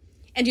together.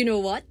 And you know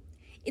what?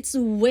 It's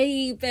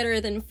way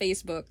better than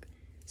Facebook.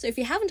 So if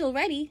you haven't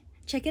already,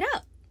 check it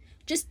out.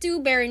 Just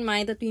do bear in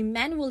mind that we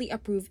manually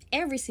approve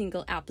every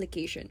single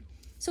application.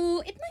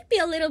 So it might be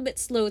a little bit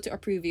slow to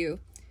approve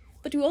you.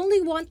 But we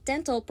only want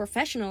dental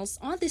professionals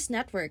on this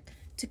network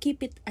to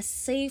keep it a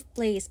safe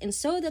place and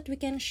so that we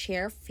can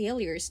share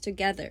failures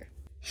together.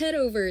 Head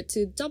over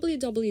to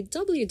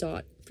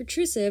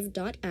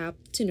www.protrusive.app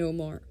to know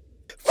more.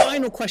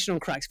 Final question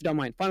on cracks, if you don't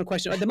mind. Final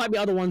question. There might be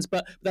other ones,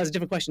 but that's a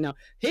different question now.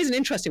 Here's an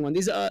interesting one.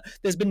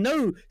 There's been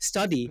no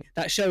study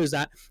that shows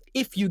that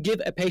if you give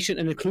a patient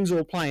an occlusal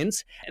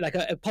appliance, like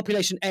a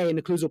population A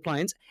an occlusal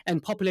appliance,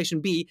 and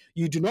population B,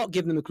 you do not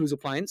give them occlusal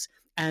appliance,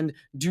 and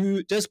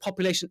does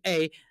population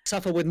A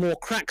suffer with more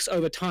cracks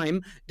over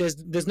time?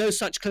 There's no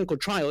such clinical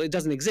trial. It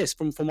doesn't exist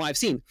from what I've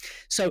seen.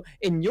 So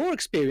in your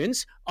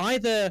experience,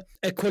 either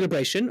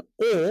equilibration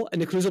or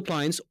an occlusal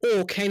appliance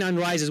or canine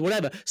rises,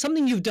 whatever,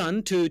 something you've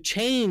done to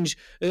change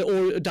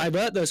or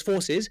divert those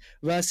forces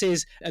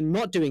versus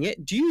not doing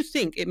it, do you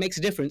think it makes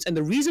a difference? And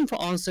the reason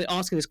for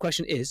asking this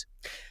question is,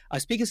 I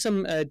speak to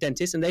some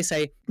dentists and they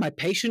say, my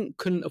patient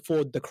couldn't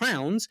afford the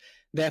crowns,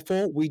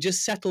 therefore we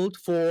just settled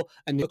for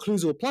an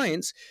occlusal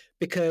appliance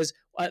because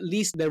at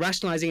least they're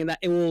rationalizing that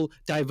it will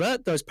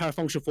divert those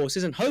parafunctional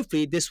forces and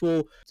hopefully this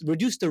will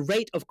reduce the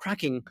rate of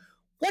cracking.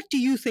 What do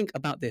you think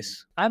about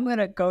this? I'm going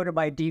to go to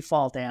my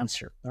default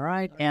answer, all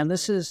right? And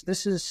this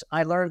is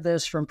I learned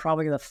this from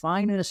probably the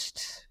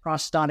finest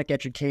prosthodontic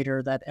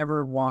educator that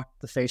ever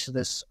walked the face of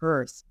this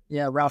earth.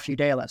 Yeah, Ralph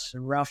Udalis.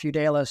 And Ralph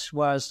Udalis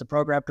was the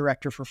program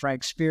director for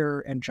Frank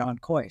Spear and John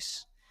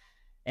Coyce.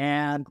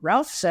 And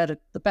Ralph said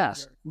it the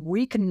best.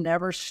 We can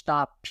never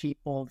stop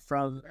people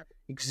from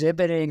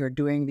exhibiting or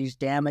doing these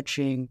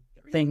damaging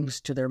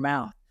things to their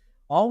mouth.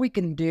 All we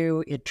can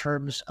do in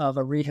terms of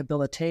a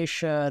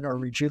rehabilitation or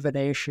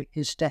rejuvenation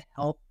is to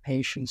help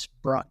patients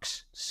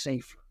brux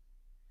safer.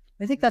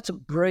 I think that's a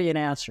brilliant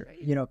answer,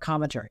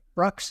 commentary.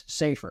 Brux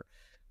safer.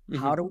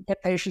 Mm-hmm. How do we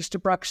get patients to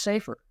brux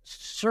safer?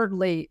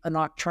 Certainly a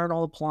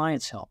nocturnal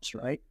appliance helps,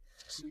 right?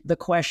 The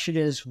question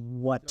is,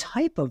 what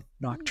type of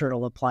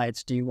nocturnal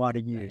appliance do you want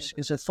to use?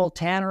 Is it full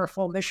tan or a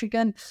full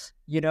Michigan?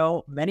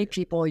 Many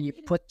people, you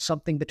put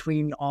something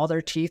between all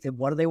their teeth and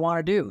what do they want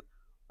to do?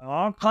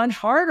 I'll punch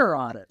harder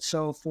on it.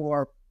 So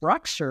for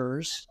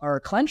bruxers or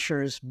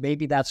clenchers,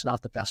 maybe that's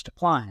not the best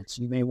appliance.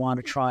 You may want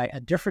to try a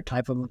different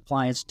type of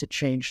appliance to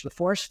change the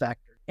force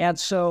factor. And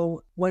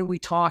so when we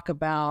talk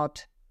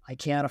about, I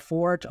can't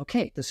afford,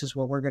 okay, this is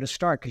what we're going to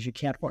start because you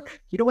can't afford.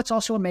 You know what's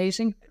also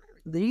amazing?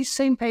 These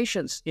same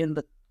patients in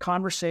the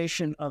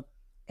conversation of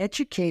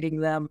educating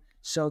them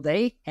so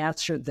they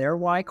answer their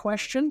why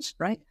questions,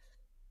 right?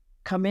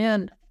 Come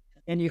in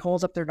and you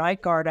hold up their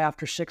night guard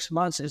after 6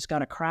 months, it's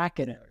got a crack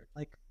in it.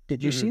 Like,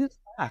 did you see this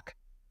crack?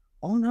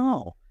 Oh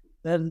no.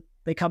 Then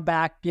they come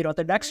back, at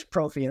the next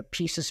prophy, a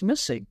piece is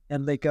missing.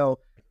 And they go,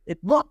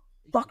 look,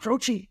 Dr.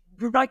 Ochi,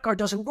 your night guard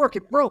doesn't work.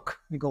 It broke.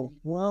 You go,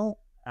 well,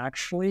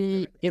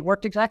 actually, it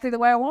worked exactly the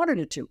way I wanted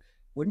it to.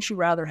 Wouldn't you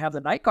rather have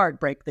the night guard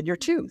break than your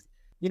tooth?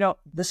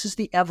 This is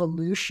the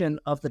evolution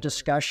of the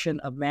discussion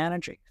of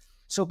managing.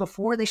 So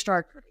before they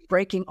start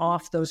breaking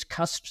off those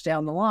cusps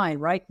down the line,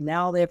 right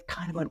now they've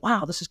kind of went,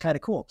 wow, this is kind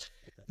of cool.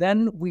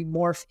 Then we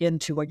morph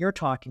into what you're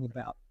talking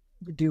about.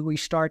 Do we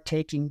start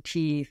taking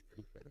teeth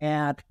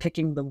and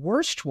picking the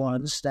worst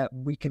ones that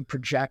we can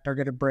project are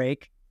going to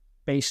break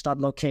based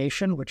on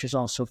location, which is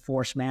also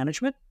force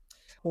management?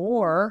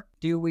 Or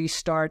do we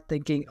start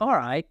thinking, all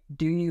right,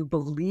 do you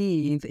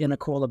believe in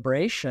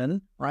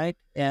equilibration, right?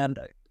 And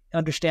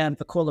understand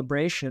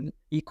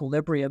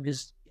equilibrium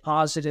is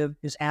positive,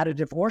 is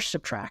additive or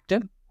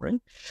subtractive,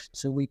 right?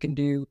 So we can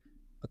do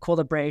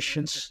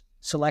equilibrations,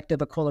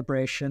 selective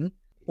equilibration,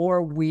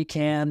 or we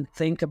can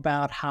think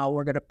about how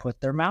we're going to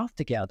put their mouth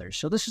together.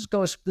 So this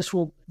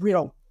will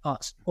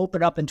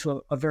open up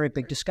into a very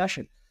big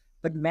discussion.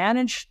 But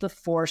manage the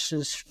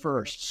forces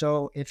first.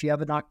 So if you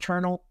have a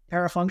nocturnal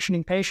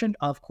parafunctioning patient,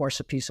 of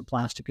course, a piece of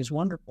plastic is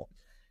wonderful.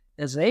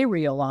 As they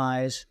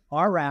realize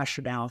our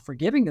rationale for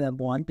giving them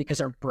one, because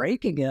they're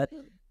breaking it,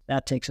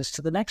 that takes us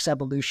to the next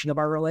evolution of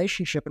our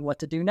relationship and what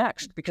to do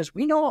next. Because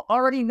we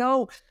already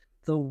know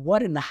the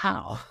what and the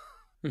how.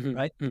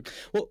 Right?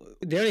 Well,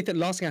 the only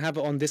last thing I have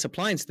on this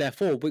appliance,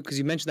 therefore, because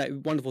you mentioned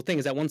that wonderful thing,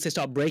 is that once they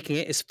start breaking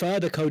it, it's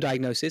further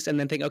co-diagnosis and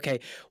then think, okay,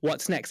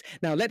 what's next?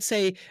 Now, let's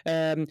say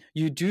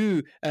you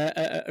do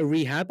a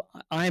rehab.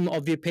 I'm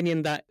of the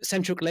opinion that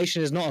central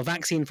relation is not a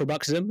vaccine for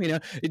bruxism.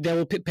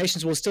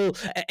 Patients will still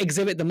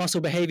exhibit the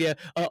muscle behavior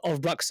of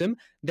bruxism.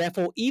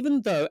 Therefore,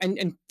 even though,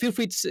 and feel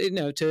free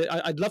to,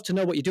 I'd love to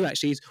know what you do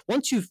actually, is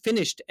once you've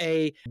finished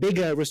a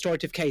bigger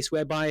restorative case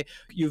whereby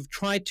you've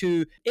tried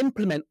to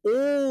implement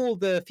all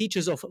the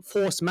features of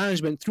force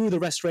management through the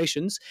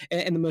restorations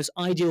in the most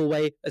ideal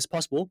way as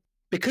possible.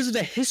 Because of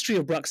the history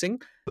of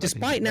bruxing,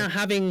 despite now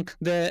having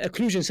the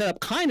occlusion set up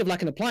kind of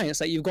like an appliance,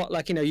 that you've got the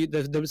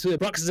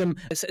bruxism,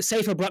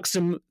 safer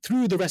bruxism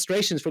through the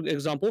restorations, for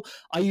example,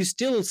 are you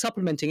still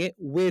supplementing it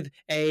with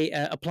a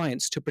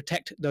appliance to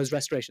protect those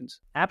restorations?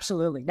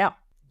 Absolutely. Now,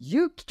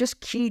 you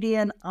just keyed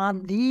in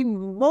on the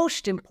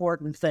most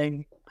important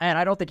thing, and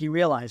I don't think you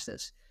realize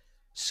this.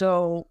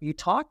 So you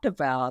talked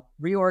about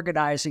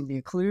reorganizing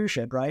the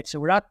occlusion, right? So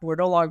we're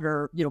no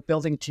longer,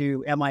 building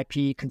to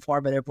MIP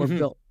conformative. We're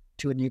built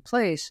to a new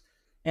place.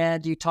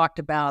 And you talked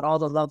about all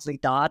the lovely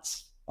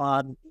dots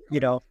on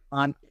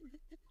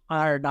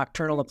our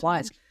nocturnal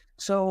appliance.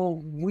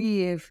 So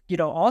we've,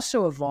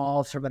 also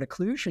evolved from an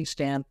occlusion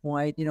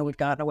standpoint. We've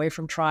gotten away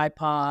from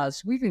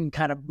tripods. We've even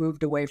kind of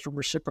moved away from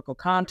reciprocal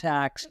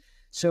contacts.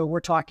 So we're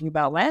talking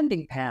about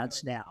landing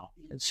pads now.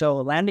 And so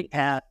a landing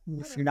pad,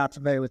 if you're not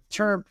familiar with the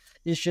term,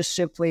 is just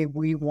simply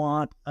we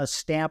want a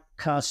stamp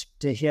cusp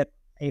to hit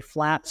a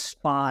flat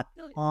spot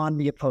on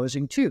the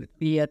opposing tooth,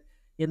 be it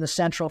in the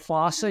central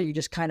fossa, you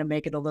just kind of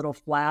make it a little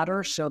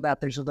flatter so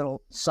that there's a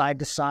little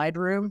side-to-side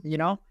room,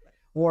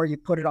 or you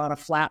put it on a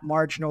flat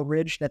marginal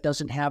ridge that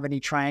doesn't have any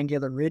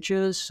triangular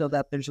ridges so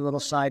that there's a little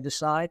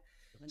side-to-side.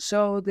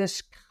 So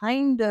this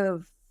kind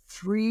of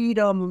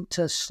freedom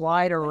to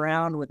slide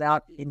around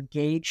without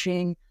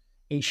engaging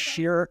a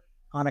shear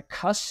on a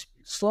cusp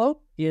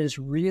slope is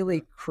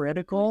really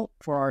critical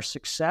for our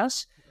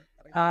success,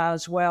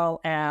 as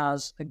well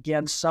as,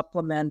 again,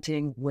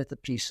 supplementing with a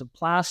piece of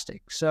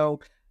plastic.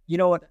 So,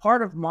 what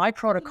part of my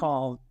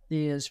protocol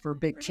is for a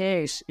big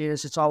case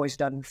is it's always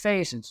done in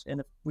phases.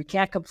 And if we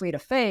can't complete a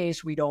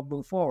phase, we don't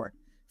move forward.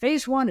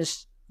 Phase one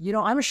is,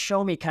 I'm a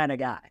show me kind of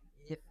guy.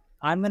 If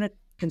I'm going to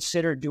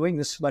consider doing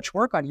this much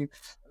work on you,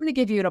 I'm going to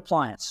give you an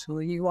appliance.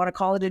 You want to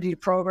call it a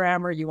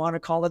deprogrammer, you want to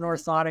call it an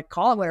orthotic,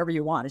 call it whatever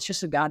you want. It's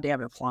just a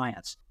goddamn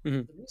appliance.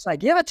 The reason I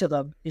give it to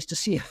them is to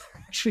see if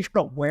they're actually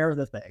going to wear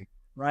the thing,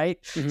 right?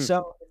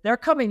 So if they're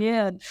coming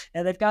in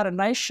and they've got a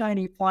nice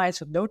shiny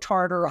appliance with no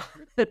tartar on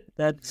it,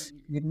 that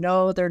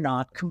they're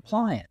not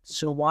compliant.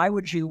 So why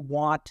would you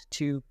want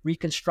to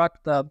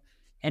reconstruct them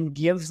and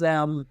give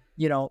them,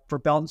 for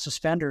belt and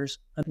suspenders,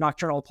 a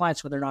nocturnal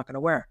appliance when they're not going to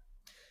wear it?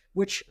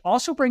 Which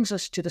also brings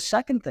us to the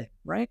second thing,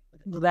 right?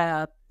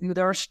 That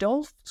there are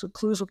still some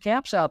occlusal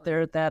camps out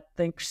there that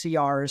think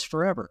CR is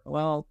forever.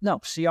 Well, no,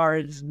 CR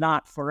is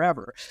not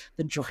forever.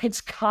 The joint's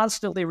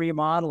constantly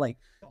remodeling.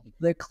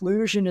 The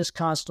occlusion is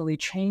constantly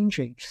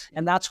changing.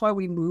 And that's why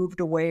we moved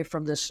away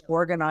from this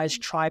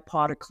organized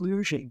tripod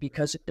occlusion,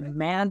 because it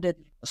demanded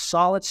a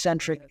solid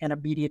centric and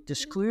immediate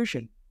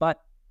disclusion.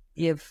 But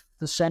if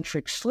the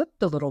centric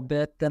slipped a little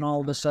bit, then all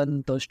of a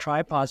sudden those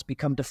tripods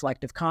become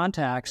deflective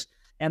contacts.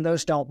 And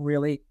those don't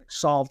really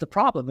solve the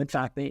problem. In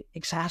fact, they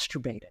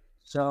exacerbate it.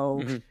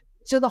 So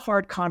these are the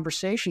hard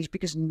conversations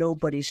because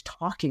nobody's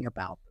talking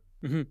about them.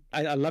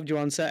 I loved your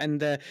answer.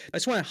 And I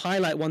just want to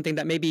highlight one thing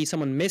that maybe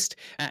someone missed,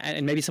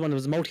 and maybe someone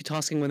was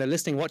multitasking when they're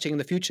listening, watching in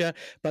the future.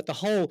 But the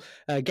whole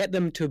get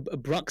them to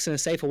Brux in a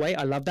safer way.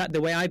 I love that.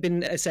 The way I've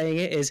been saying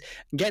it is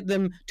get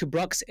them to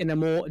Brux in a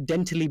more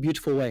dentally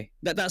beautiful way.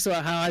 That's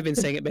how I've been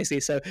saying it,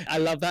 basically. So I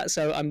love that.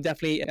 So I'm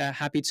definitely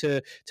happy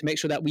to make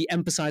sure that we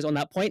emphasize on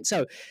that point.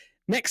 So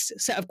next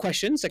set of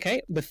questions,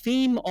 okay? The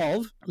theme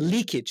of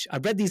leakage.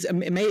 I've read these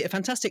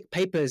fantastic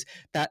papers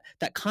that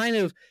kind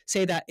of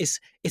say that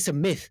it's a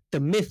myth, the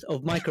myth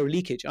of micro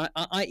leakage,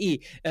 i.e.,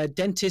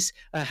 dentists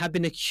have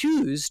been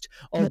accused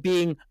of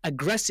being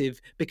aggressive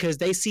because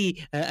they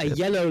see a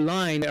yellow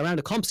line around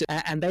a composite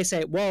and they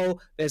say,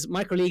 well, there's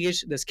micro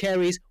leakage, there's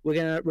caries, we're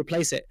going to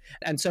replace it.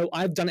 And so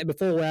I've done it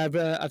before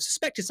where I've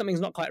suspected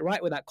something's not quite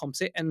right with that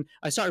composite and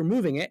I started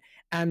removing it.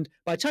 And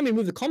by the time we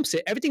removed the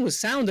composite, everything was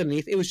sound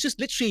underneath. It was just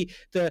literally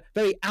the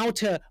very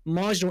outer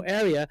marginal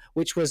area,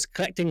 which was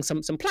collecting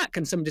some plaque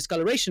and some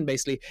discoloration,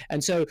 basically.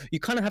 And so you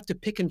kind of have to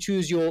pick and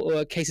choose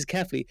your cases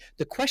carefully.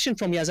 The question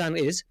from Yazan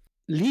is,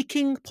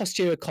 leaking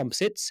posterior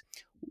composites,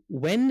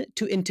 when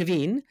to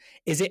intervene?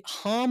 Is it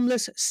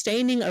harmless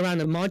staining around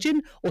the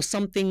margin or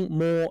something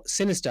more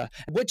sinister?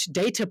 Which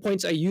data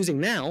points are you using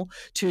now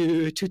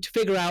to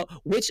figure out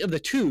which of the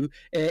two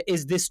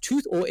is this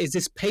tooth or is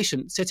this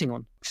patient sitting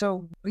on?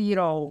 So,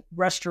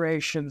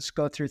 restorations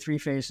go through 3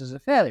 phases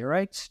of failure,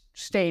 right?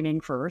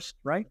 Staining first,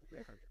 right?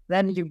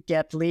 Then you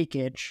get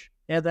leakage,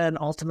 and then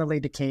ultimately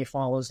decay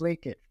follows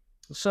leakage.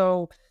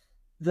 So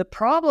the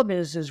problem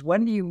is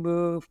when do you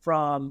move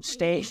from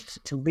stain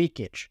to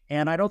leakage?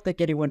 And I don't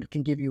think anyone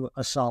can give you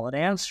a solid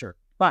answer.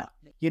 But,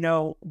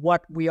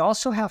 what we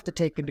also have to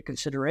take into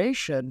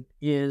consideration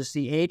is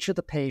the age of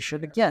the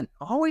patient. Again,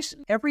 always,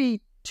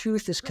 every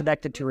tooth is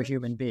connected to a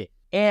human being.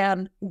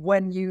 And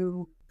when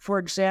you, for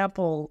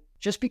example,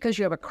 just because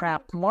you have a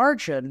cracked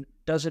margin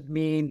doesn't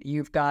mean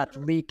you've got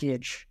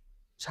leakage.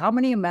 So how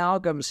many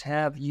amalgams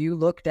have you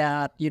looked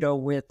at,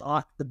 with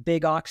the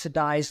big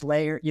oxidized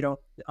layer,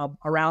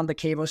 around the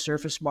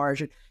cavo-surface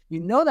margin?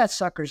 That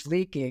sucker's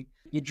leaking.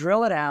 You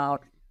drill it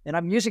out, and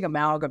I'm using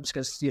amalgams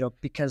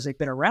because they've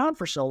been around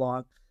for so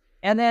long.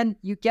 And then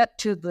you get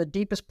to the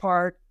deepest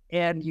part,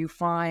 and you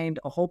find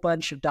a whole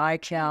bunch of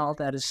dical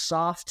that is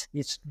soft.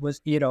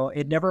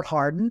 It never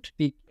hardened,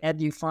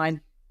 and you find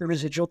the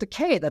residual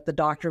decay that the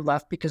doctor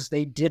left because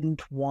they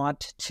didn't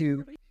want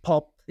to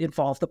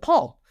involve the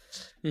pulp.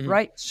 Mm-hmm.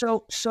 Right.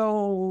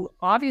 So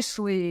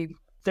obviously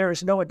there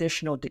is no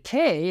additional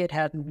decay. It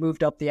hadn't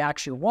moved up the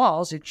axial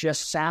walls. It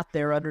just sat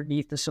there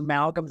underneath this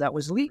amalgam that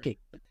was leaking.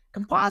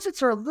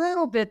 Composites are a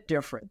little bit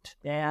different.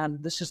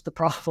 And this is the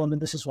problem.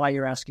 And this is why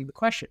you're asking the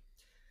question.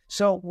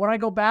 So when I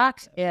go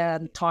back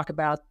and talk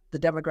about the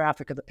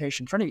demographic of the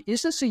patient in front of you,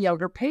 is this a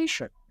younger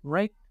patient?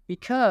 Right.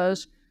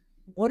 Because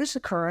what is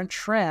the current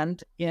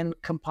trend in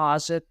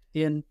composite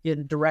in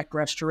direct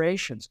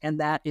restorations? And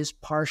that is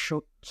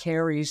partial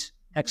caries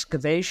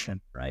excavation,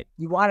 right?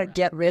 You want to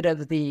get rid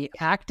of the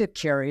active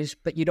caries,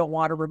 but you don't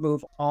want to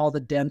remove all the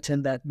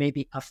dentin that may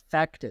be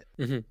affected.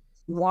 Mm-hmm.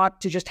 You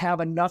want to just have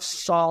enough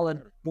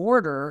solid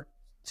border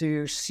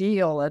to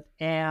seal it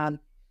and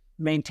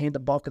maintain the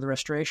bulk of the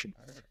restoration.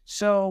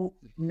 So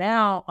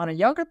now on a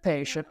younger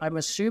patient, I'm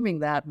assuming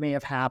that may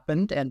have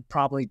happened and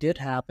probably did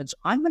happen. So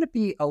I'm going to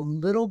be a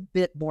little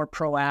bit more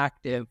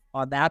proactive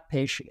on that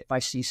patient if I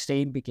see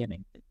stain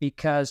beginning,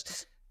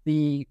 because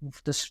the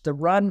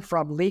run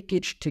from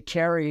leakage to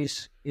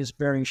caries is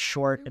very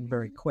short and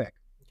very quick.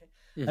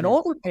 Mm-hmm. An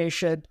older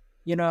patient,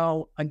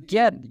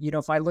 again,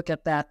 if I look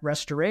at that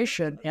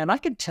restoration, and I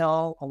can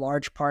tell a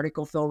large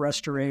particle fill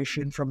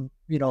restoration from,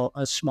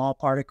 a small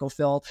particle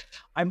fill.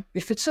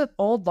 If it's an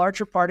old,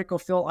 larger particle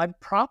fill, I'm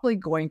probably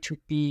going to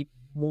be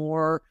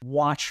more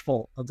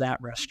watchful of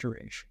that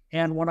restoration.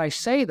 And when I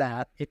say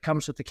that, it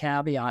comes with the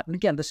caveat. And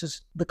again, this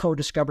is the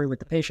co-discovery with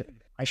the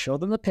patient. I show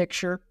them the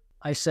picture.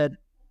 I said,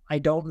 I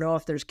don't know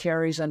if there's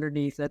caries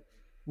underneath it.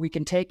 We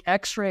can take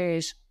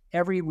x-rays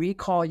every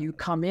recall you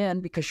come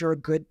in because you're a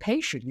good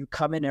patient. You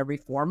come in every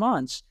 4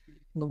 months.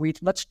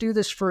 Let's do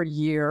this for a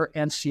year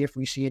and see if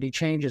we see any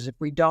changes. If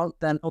we don't,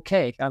 then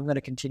okay, I'm going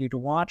to continue to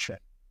watch it.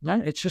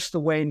 It's just the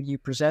way you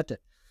present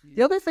it.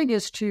 The other thing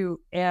is too,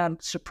 and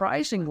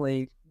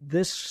surprisingly,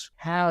 this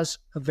has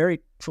a very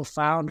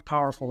profound,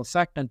 powerful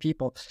effect on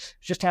people.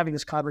 Just having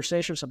this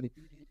conversation with somebody,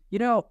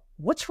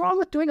 what's wrong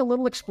with doing a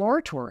little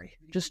exploratory?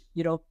 Just,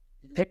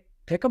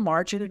 pick a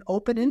margin and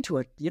open into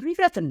it. You don't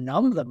even have to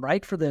numb them,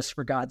 right, for this,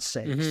 for God's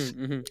sake.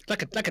 Mm-hmm, mm-hmm.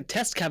 Like a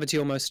test cavity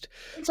almost.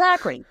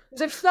 Exactly.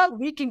 Because if it's not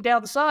leaking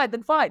down the side,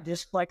 then fine.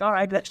 Just all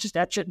right, let's just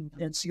etch it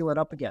and seal it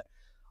up again.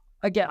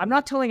 Again, I'm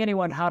not telling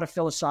anyone how to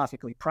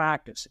philosophically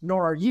practice,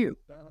 nor are you.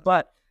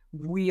 But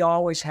we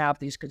always have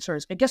these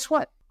concerns. And guess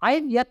what? I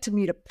have yet to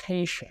meet a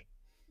patient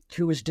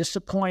who was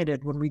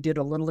disappointed when we did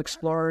a little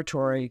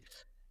exploratory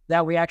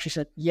that we actually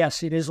said,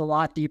 yes, it is a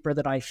lot deeper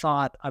than I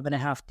thought. I'm going to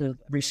have to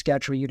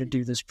reschedule you to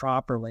do this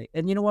properly.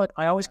 And you know what?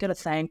 I always got to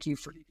thank you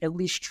for at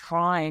least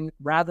trying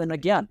rather than,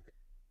 again,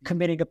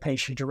 committing a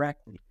patient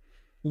directly.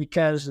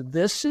 Because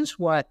this is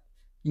what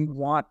you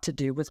want to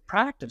do with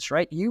practice,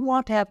 right? You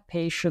want to have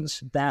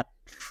patients that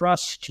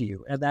trust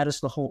you. And that is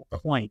the whole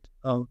point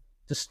of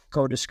this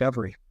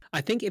co-discovery. I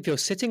think if you're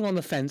sitting on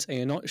the fence and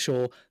you're not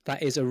sure,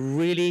 that is a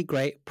really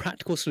great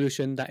practical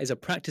solution. That is a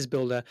practice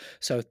builder.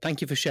 So thank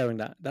you for sharing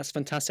that. That's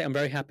fantastic. I'm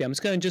very happy. I'm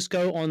just going to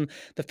go on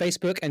the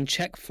Facebook and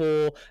check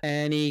for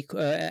any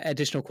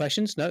additional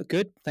questions. No,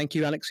 good. Thank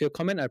you, Alex, for your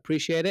comment. I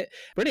appreciate it.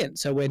 Brilliant.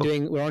 So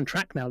we're on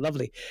track now.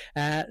 Lovely.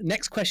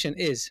 Next question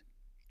is,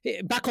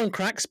 back on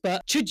cracks,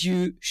 but should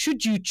you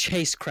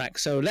chase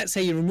cracks? So let's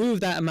say you remove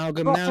that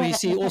amalgam. Now you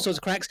see all sorts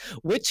of cracks.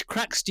 Which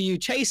cracks do you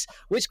chase?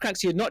 Which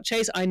cracks do you not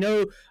chase? I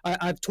know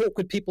I've talked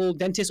with people,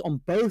 dentists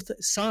on both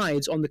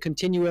sides on the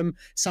continuum.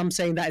 Some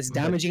saying that it's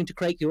damaging to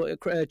crack, you'll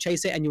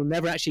chase it and you'll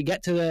never actually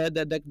get to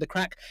the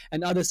crack.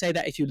 And others say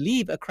that if you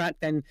leave a crack,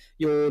 then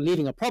you're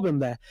leaving a problem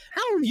there.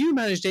 How have you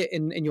managed it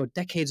in your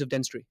decades of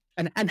dentistry?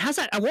 And has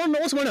that, I also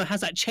want to know,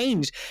 has that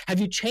changed?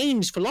 Have you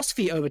changed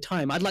philosophy over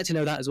time? I'd like to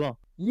know that as well.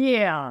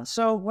 Yeah.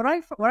 So when I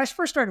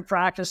first started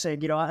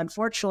practicing,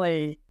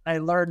 unfortunately, I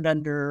learned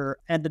under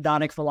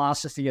endodontic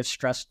philosophy of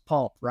stressed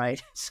pulp,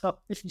 right? So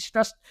if you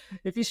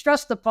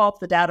stress the pulp,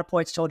 the data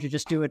points told you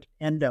just do it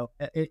endo,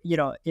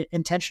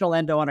 intentional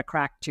endo on a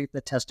cracked tooth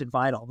that tested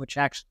vital, which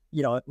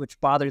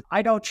which bothers.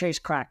 I don't chase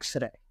cracks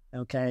today.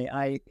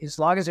 Okay. As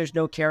long as there's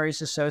no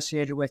caries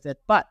associated with it.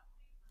 But,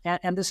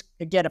 and this,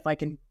 again, if I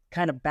can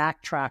kind of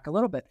backtrack a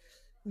little bit,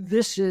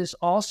 this is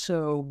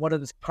also one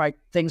of the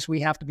things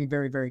we have to be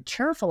very, very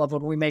careful of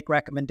when we make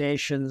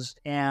recommendations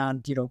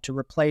and, to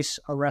replace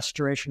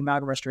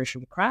amalgam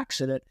restoration with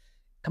cracks in it,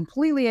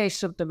 completely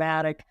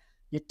asymptomatic.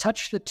 You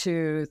touch the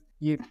tooth,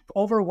 you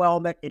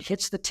overwhelm it, it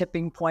hits the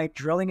tipping point,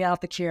 drilling out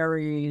the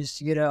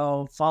caries,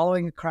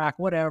 following the crack,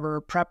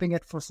 whatever, prepping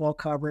it for full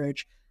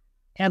coverage,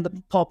 and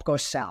the pulp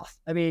goes south.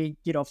 I mean,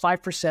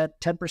 5%,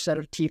 10%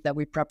 of teeth that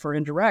we prep for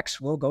indirects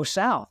will go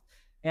south.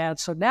 And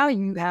so now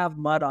you have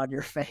mud on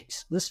your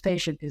face. This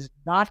patient is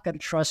not going to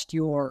trust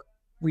you, or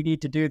we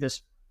need to do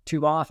this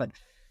too often.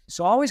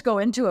 So always go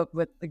into it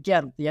with,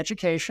 again, the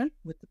education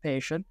with the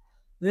patient.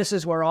 This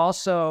is where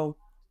also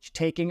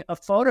taking a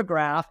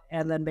photograph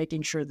and then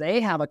making sure they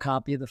have a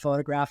copy of the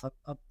photograph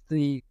of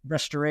the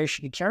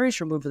restoration and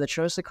caries removal that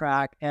shows the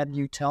crack. And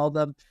you tell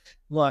them,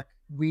 look,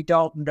 we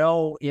don't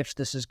know if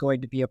this is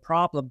going to be a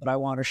problem, but I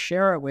want to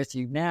share it with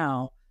you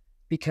now,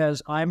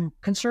 because I'm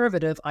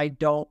conservative. I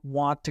don't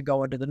want to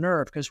go into the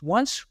nerve, because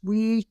once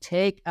we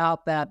take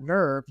out that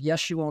nerve,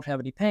 yes, you won't have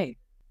any pain,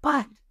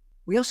 but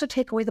we also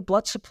take away the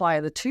blood supply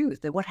of the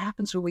tooth. And what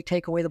happens when we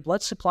take away the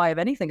blood supply of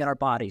anything in our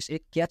bodies?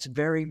 It gets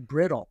very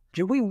brittle.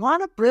 Do we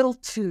want a brittle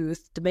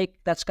tooth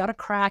that's got a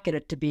crack in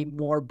it to be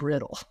more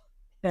brittle?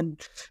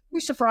 And we're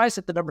surprised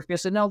at the number of people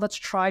say, no, let's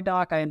try,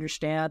 doc, I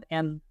understand.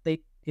 And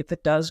if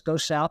it does go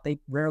south, they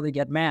rarely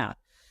get mad.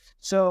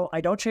 So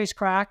I don't chase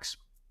cracks.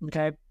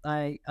 Okay.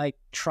 I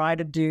try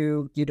to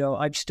do,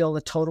 I'm still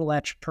a total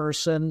etch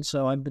person.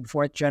 So I've been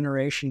 4th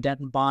generation dent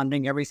and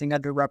bonding, everything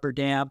under rubber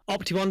dam.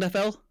 OptiBond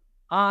FL?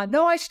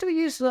 No, I still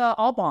use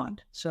All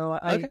Bond. So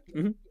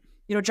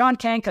John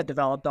Kanka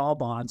developed All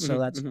Bond. So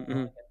that's,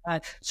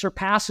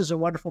 Surpass is a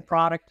wonderful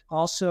product.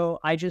 Also,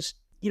 I just,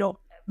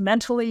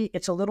 mentally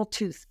it's a little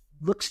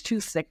looks too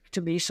thick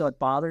to me. So it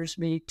bothers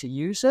me to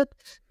use it,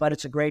 but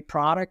it's a great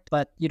product.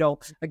 But,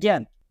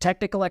 again,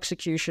 technical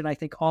execution, I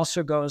think,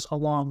 also goes a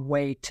long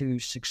way to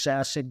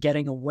success in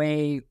getting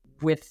away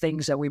with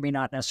things that we may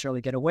not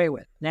necessarily get away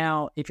with.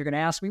 Now, if you're going to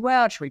ask me,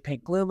 well, should we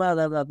paint gluma,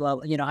 blah, blah,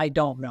 blah, I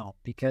don't know,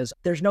 because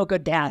there's no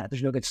good data.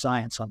 There's no good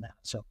science on that.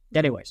 So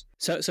anyways.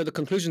 So the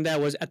conclusion there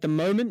was, at the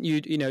moment,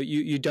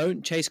 you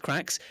don't chase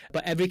cracks,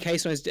 but every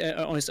case on its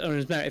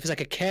merit. If it's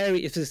like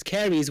if there's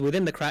caries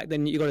within the crack,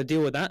 then you got to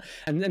deal with that.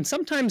 And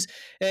sometimes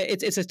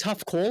it's a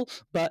tough call,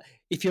 but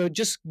if you're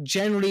just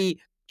generally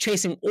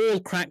chasing all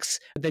cracks,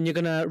 then you're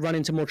going to run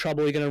into more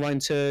trouble. You're going to run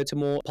into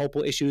more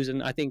pulpal issues.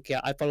 And I think,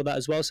 I follow that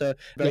as well. So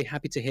very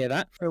happy to hear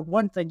that. For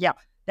one thing, yeah.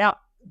 Now,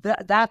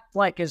 that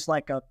is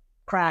like a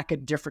crack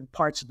in different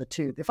parts of the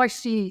tooth. If I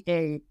see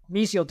a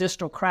mesial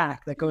distal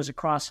crack that goes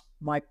across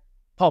my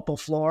pulpal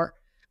floor,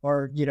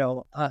 or,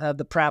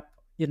 the prep,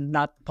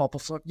 not the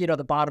pulpal floor,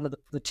 the bottom of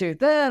the tooth,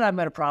 then I'm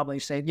going to probably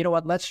say, you know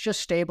what, let's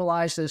just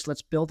stabilize this.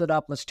 Let's build it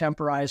up. Let's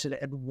temporize it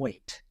and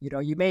wait.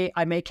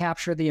 I may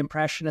capture the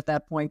impression at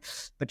that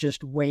point, but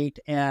just wait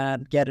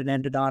and get an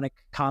endodontic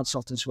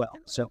consult as well.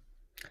 So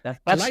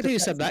I like that you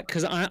said that,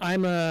 because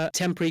I'm a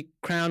temporary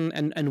crown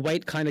and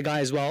wait kind of guy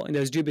as well in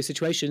those dubious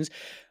situations.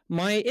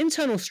 My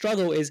internal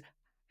struggle is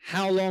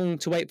how long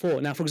to wait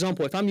for. Now, for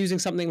example, if I'm using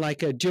something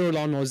like a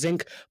Duralon or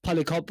zinc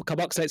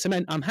polycarboxylate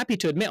cement, I'm happy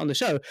to admit on the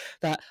show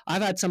that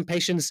I've had some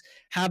patients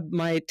have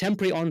my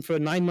temporary on for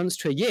 9 months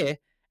to a year,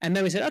 and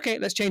then we said, okay,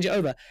 let's change it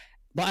over.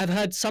 But I've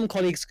heard some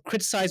colleagues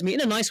criticize me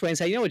in a nice way and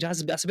say,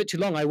 that's a bit too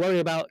long. I worry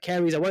about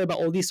caries. I worry about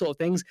all these sort of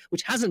things,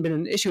 which hasn't been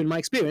an issue in my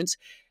experience.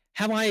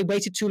 Have I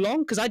waited too long?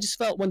 Because I just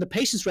felt when the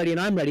patient's ready and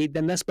I'm ready,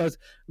 then let's both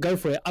go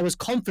for it. I was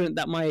confident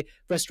that my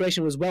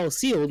restoration was well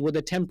sealed with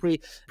a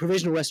temporary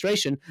provisional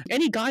restoration.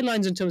 Any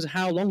guidelines in terms of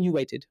how long you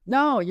waited?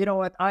 No, you know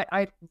what?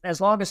 I as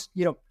long as,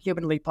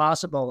 humanly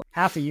possible,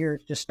 half a year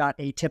is just not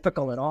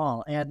atypical at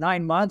all. And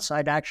 9 months,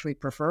 I'd actually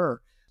prefer.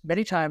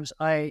 Many times,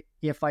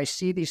 if I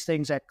see these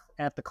things at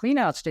the clean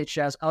out stage,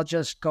 I'll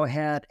just go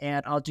ahead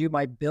and I'll do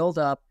my build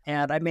up,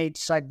 and I may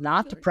decide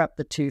not to prep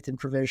the tooth and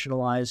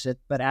provisionalize it,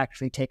 but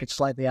actually take it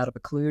slightly out of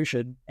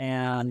occlusion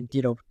and,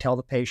 tell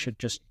the patient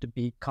just to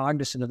be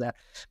cognizant of that.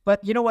 But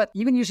you know what?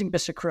 Even using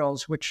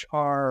bisacryls, which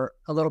are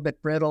a little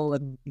bit brittle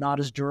and not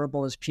as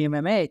durable as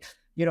PMMA,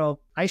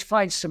 I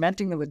find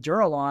cementing them with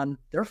Duralon,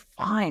 they're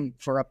fine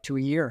for up to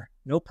a year.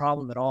 No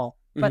problem at all.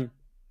 But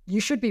you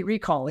should be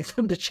recalling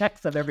them to check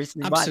them every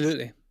 3 months.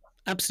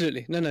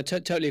 Absolutely. No,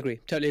 totally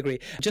agree.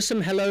 Just some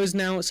hellos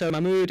now. So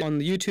Mahmood on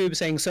the YouTube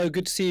saying, so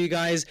good to see you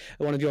guys.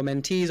 One of your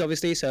mentees,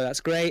 obviously. So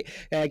that's great.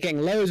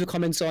 Getting loads of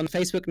comments on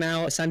Facebook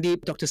now.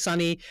 Sandeep, Dr.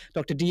 Sunny,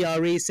 Dr.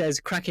 DRE says,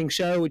 cracking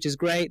show, which is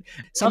great.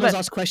 Someone's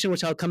asked a question,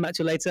 which I'll come back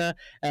to later.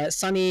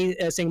 Sunny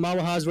saying,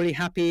 Marwaha is really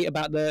happy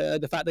about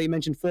the fact that you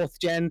mentioned 4th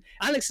gen.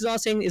 Alex is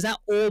asking, is that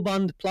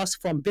Allbund Plus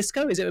from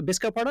Bisco? Is it a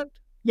Bisco product?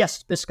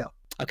 Yes, Bisco.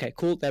 Okay,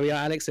 cool. There we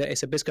are, Alex.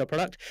 It's a Bisco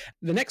product.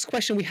 The next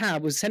question we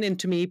have was sent in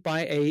to me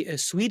by a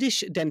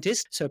Swedish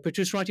dentist, so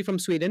Petrusrati from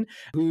Sweden,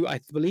 who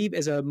I believe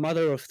is a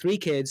mother of 3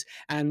 kids.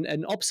 And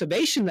an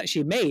observation that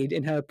she made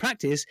in her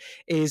practice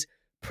is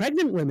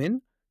pregnant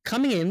women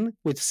coming in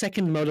with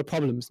second molar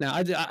problems.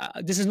 Now,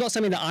 this is not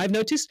something that I've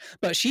noticed,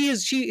 but she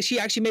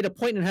actually made a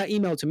point in her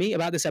email to me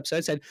about this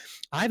episode, said,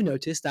 I've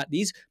noticed that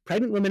these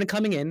pregnant women are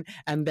coming in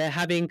and they're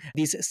having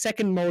these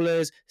second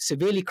molars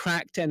severely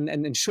cracked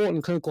and short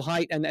in clinical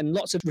height and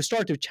lots of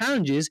restorative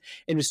challenges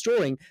in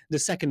restoring the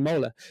second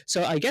molar.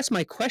 So I guess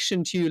my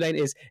question to you, Lane,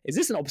 is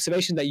this an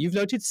observation that you've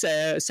noted,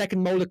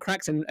 second molar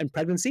cracks and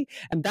pregnancy?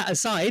 And that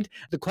aside,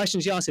 the question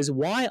she asked is,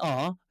 why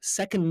are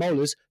second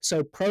molars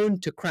so prone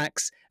to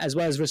cracks as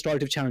well as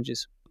restorative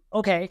challenges?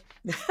 Okay.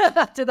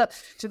 to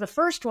the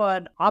first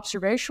one,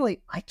 observationally,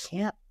 I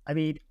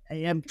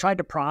am trying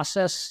to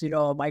process,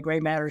 my gray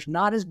matter is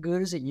not as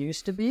good as it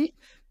used to be,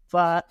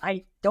 but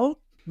I don't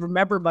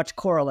remember much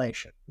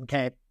correlation.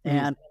 Okay.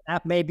 And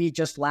that may be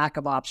just lack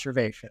of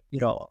observation.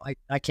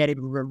 I can't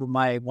even remember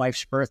my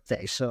wife's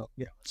birthday. So,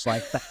 it's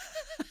like that.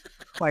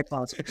 Quite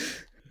possible.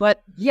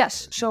 But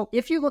yes, so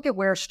if you look at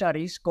wear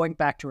studies, going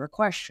back to her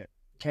question,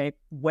 okay,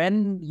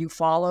 when you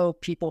follow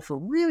people for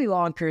really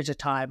long periods of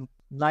time,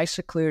 nice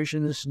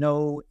occlusions,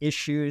 no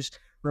issues,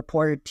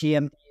 reported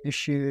TM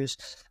issues,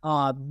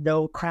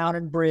 no crown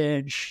and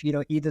bridge,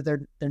 either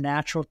their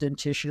natural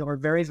dentition or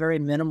very, very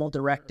minimal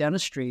direct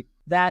dentistry,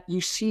 that you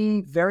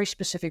see very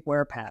specific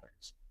wear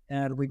patterns.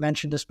 And we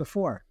mentioned this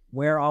before.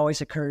 Wear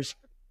always occurs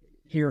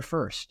here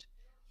first.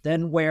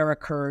 Then wear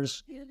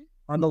occurs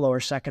on the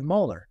lower second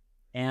molar.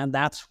 And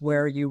that's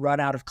where you run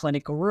out of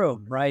clinical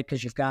room, right?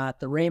 Because you've got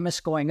the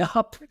ramus going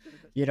up,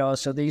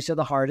 so these are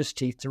the hardest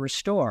teeth to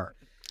restore.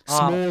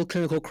 Small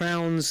clinical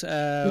crowns,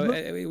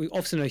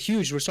 often a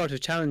huge restorative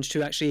challenge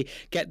to actually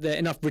get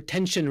enough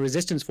retention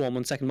resistance form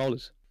on second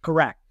molars.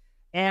 Correct.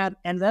 And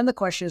then the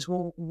question is,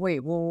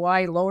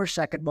 why lower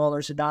second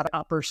molars and not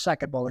upper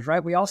second molars,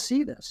 right? We all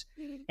see this.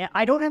 And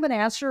I don't have an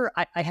answer.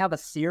 I have a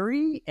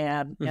theory,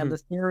 and the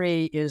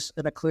theory is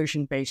an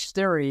occlusion-based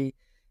theory,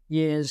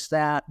 is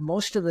that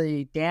most of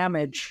the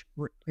damage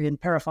in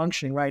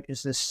parafunctioning, right,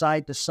 is this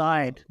side to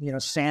side,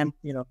 sand,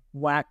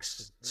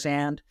 wax,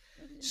 sand.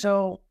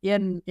 So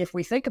if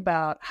we think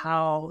about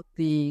how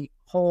the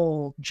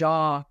whole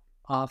jaw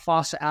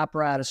fossa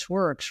apparatus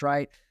works,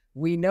 right,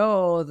 we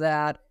know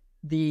that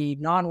the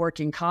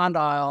non-working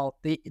condyle,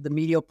 the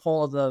medial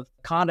pole of the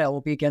condyle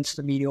will be against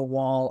the medial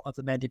wall of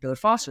the mandibular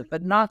fossa,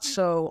 but not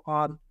so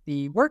on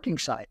the working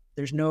side.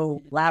 There's no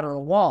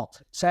lateral wall.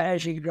 So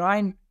as you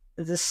grind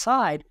this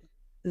side,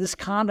 this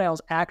condyle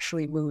is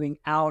actually moving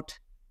out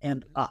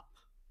and up.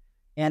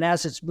 And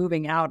as it's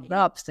moving out and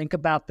up, think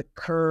about the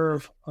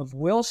curve of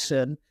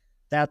Wilson,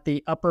 that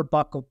the upper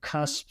buccal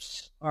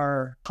cusps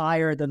are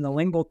higher than the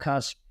lingual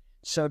cusp.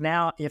 So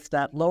now if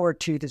that lower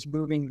tooth is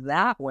moving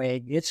that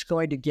way, it's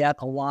going to get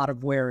a lot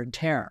of wear and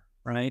tear,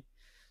 right?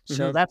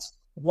 So that's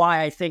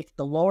why I think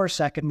the lower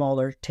second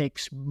molar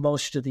takes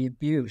most of the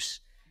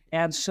abuse.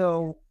 And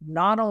so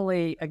not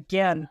only,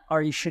 again,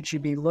 should you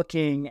be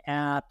looking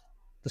at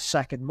the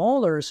second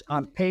molars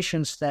on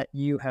patients that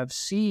you have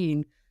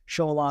seen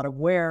show a lot of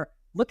wear,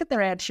 look at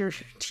their anterior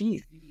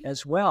teeth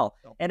as well.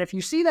 And if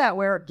you see that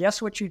wear,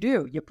 guess what you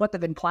do? You put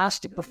them in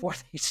plastic before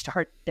they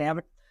start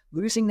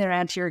losing their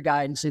anterior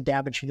guidance and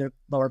damaging their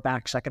lower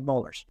back second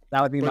molars.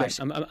 That would be my...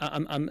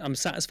 I'm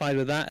satisfied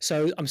with that.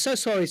 So I'm so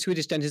sorry,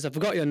 Swedish dentist. I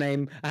forgot your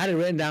name. I had it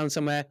written down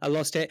somewhere. I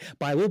lost it.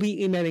 But I will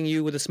be emailing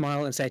you with a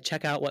smile and say,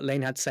 check out what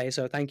Lane had to say.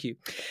 So thank you.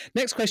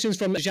 Next question is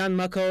from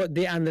Gianmarco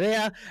De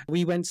Andrea.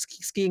 We went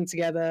skiing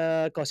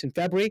together, in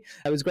February.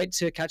 It was great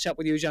to catch up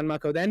with you,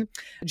 Gianmarco, then.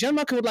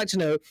 Gianmarco would like to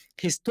know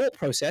his thought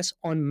process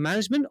on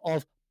management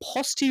of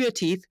posterior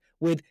teeth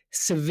with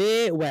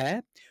severe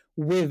wear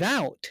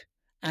without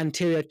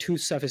anterior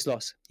tooth surface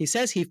loss. He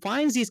says he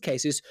finds these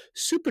cases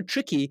super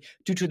tricky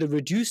due to the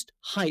reduced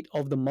height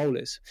of the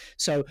molars.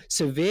 So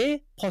severe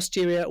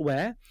posterior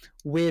wear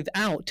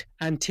without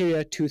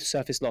anterior tooth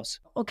surface loss.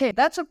 Okay,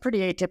 that's a pretty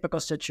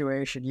atypical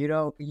situation.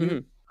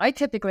 I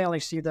typically only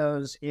see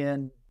those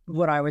in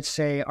what I would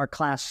say are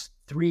class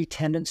 3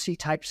 tendency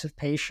types of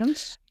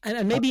patients.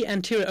 And maybe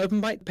anterior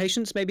open bite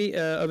patients, maybe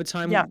over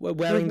time,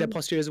 wearing their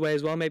posteriors away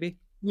as well, maybe?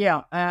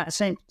 Yeah,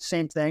 same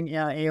thing.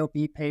 Yeah,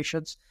 AOB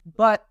patients.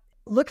 But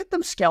look at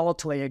them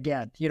skeletally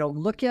again.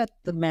 Look at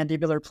the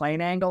mandibular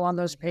plane angle on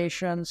those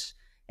patients.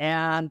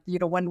 And,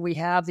 when we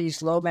have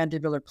these low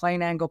mandibular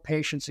plane angle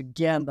patients,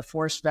 again, the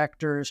force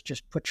vectors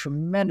just put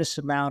tremendous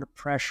amount of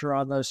pressure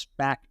on those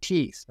back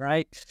teeth,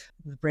 right?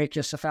 The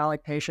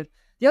brachiocephalic patient.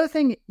 The other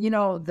thing,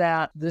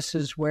 that this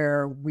is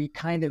where we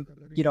kind of,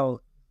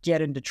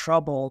 get into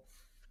trouble,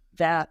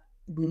 that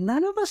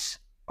none of us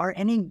are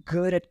any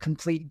good at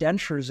complete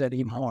dentures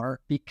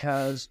anymore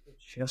because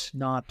it's just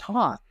not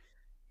taught.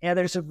 And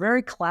there's a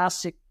very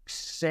classic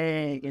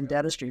saying in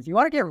dentistry, if you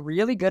want to get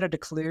really good at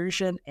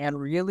occlusion and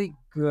really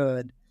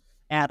good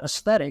at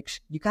aesthetics,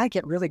 you got to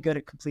get really good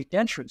at complete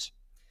dentures.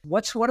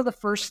 What's one of the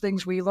first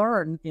things we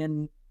learn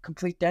in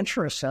complete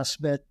denture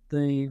assessment,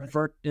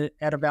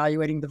 at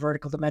evaluating the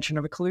vertical dimension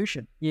of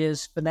occlusion,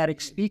 is phonetic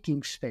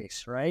speaking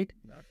space, right?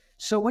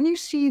 So when you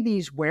see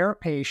these wear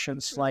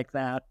patients like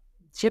that,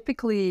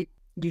 typically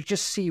you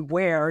just see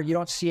wear. You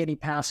don't see any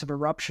passive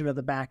eruption of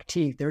the back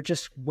teeth. They're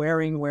just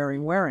wearing.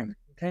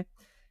 Okay.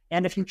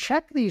 And if you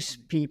check these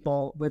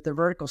people with the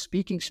vertical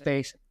speaking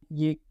space,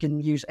 you can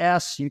use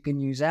S, you can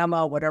use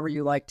Emma, whatever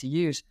you like to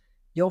use.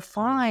 You'll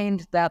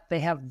find that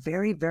they have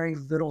very, very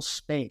little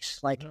space,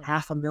 like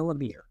half a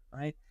millimeter,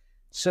 right?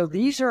 So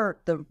these are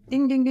the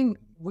ding, ding, ding,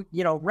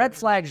 red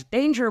flags,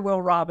 danger,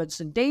 Will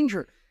Robinson,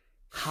 danger.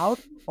 How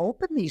to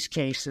open these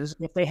cases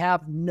if they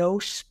have no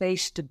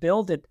space to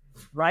build it,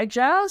 right,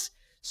 Jazz?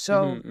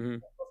 So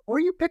before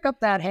you pick up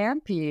that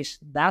handpiece,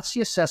 that's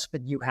the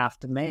assessment you have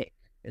to make.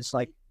 It's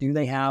like, do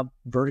they have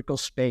vertical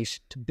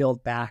space to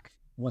build back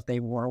what they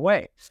wore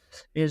away?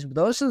 These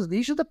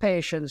are the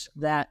patients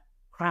that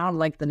crown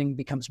lengthening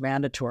becomes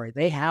mandatory.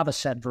 They have a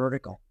set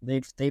vertical.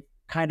 They've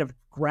kind of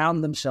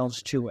ground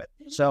themselves to it.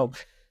 So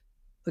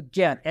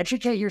again,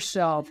 educate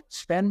yourself,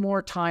 spend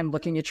more time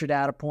looking at your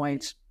data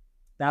points.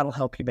 That'll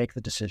help you make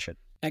the decision.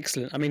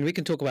 Excellent. I mean, we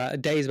can talk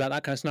about days about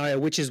that kind of scenario,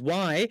 which is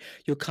why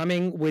you're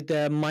coming with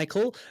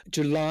Michael,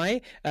 July.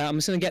 I'm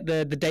just going to get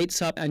the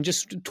dates up and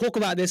just talk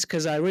about this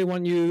because I really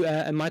want you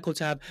and Michael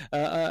to have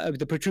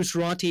the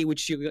Protruserati,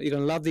 which you're going to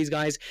love these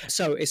guys.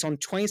 So it's on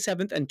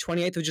 27th and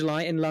 28th of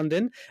July in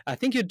London. I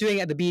think you're doing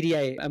it at the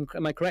BDA.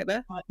 Am I correct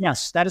there?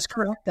 Yes, that is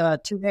correct.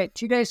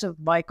 2 days of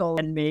Michael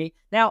and me.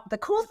 Now, the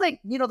cool thing,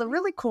 the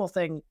really cool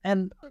thing,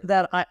 and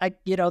that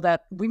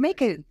that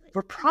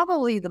we're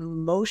probably the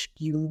most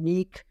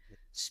unique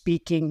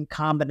speaking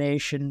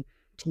combination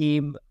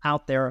team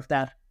out there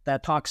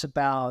that talks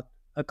about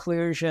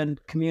occlusion,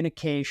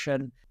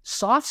 communication,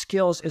 soft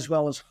skills as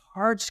well as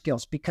hard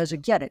skills. Because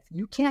again, if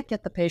you can't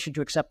get the patient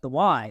to accept the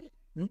why,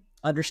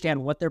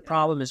 understand what their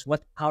problem is,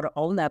 how to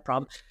own that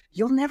problem,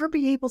 you'll never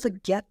be able to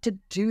get to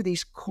do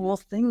these cool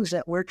things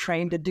that we're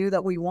trained to do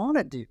that we want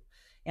to do.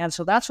 And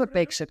so that's what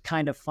makes it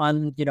kind of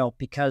fun,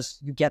 because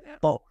you get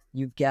both.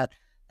 You get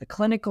the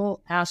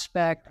clinical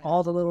aspect,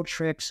 all the little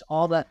tricks,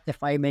 all that,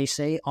 if I may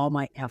say, all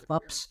my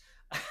F-ups,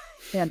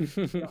 and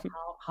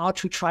how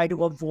to try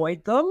to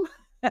avoid them,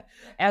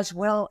 as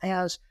well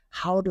as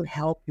how to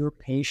help your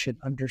patient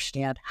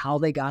understand how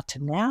they got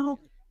to now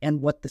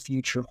and what the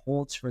future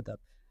holds for them.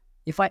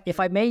 If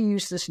I may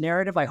use this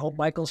narrative, I hope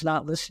Michael's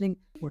not listening.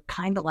 We're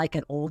kind of like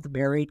an old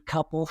married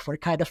couple. We're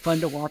kind of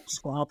fun to watch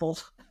squabble.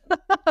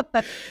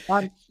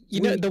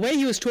 The way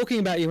he was talking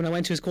about you when I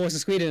went to his course in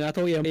Sweden, I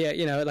thought,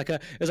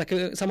 it was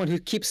like someone who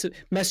keeps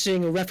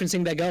messaging or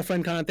referencing their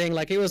girlfriend kind of thing.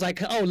 Like it was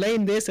like, oh,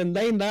 lane this and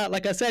lane that,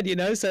 like I said,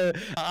 So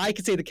I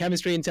could see the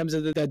chemistry in terms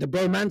of the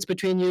bromance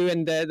between you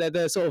and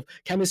the sort of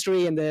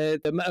chemistry and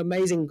the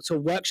amazing sort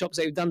of workshops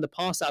that you've done in the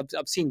past.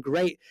 I've seen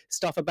great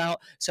stuff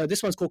about. So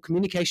this one's called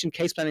Communication,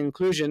 Case Planning,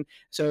 Inclusion.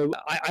 So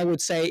I would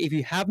say if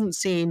you haven't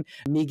seen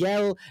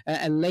Miguel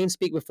and Lane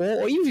speak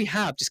before, or even if you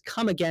have, just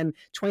come again,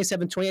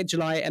 27th, 28th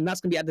July, and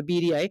that's going to be at the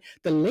BDA.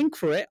 The link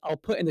for it, I'll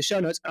put in the show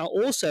notes. I'll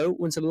also,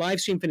 once the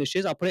live stream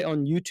finishes, I'll put it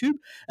on YouTube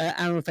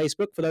and on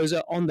Facebook for those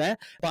that are on there.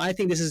 But I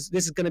think this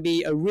is going to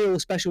be a real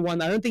special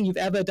one. I don't think you've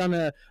ever done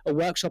a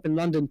workshop in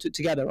London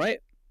together, right?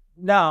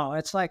 No,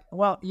 it's like,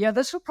 well, yeah,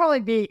 this will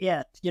probably be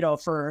it,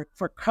 for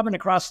coming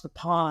across the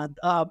pond.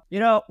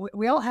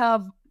 We all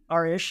have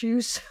our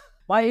issues.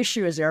 My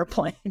issue is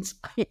airplanes.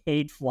 I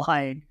hate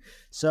flying.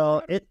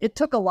 So it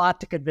took a lot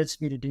to convince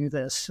me to do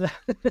this.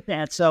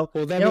 And so,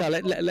 well, there we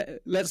are.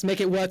 Let's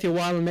make it worth your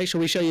while and make sure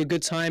we show you a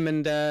good time.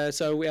 And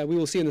so we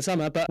will see you in the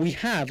summer. But we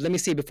have, let me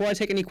see, before I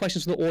take any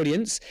questions from the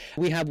audience,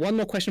 we have one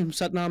more question from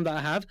Satnam that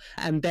I have,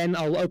 and then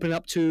I'll open it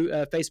up to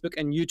Facebook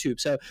and YouTube.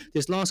 So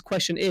this last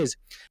question is,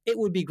 it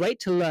would be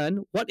great to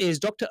learn what is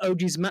Dr.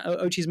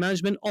 Ochi's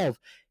management of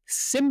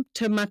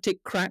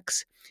symptomatic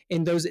cracks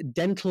in those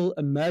dental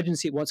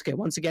emergency, once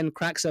again,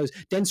 cracks, those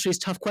dentistry's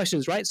tough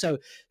questions, right? So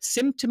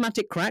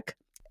symptomatic crack,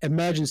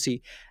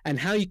 emergency, and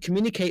how you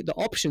communicate the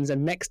options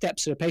and next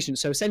steps to the patient.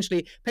 So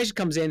essentially, patient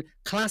comes in,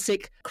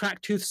 classic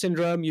cracked tooth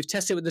syndrome, you've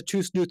tested with the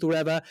tooth or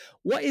whatever.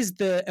 What is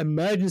the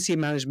emergency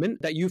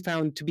management that you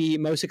found to be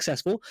most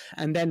successful?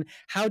 And then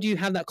how do you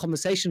have that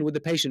conversation with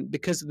the patient?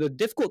 Because the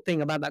difficult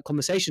thing about that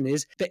conversation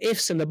is the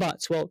ifs and the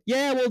buts. Well,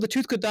 the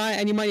tooth could die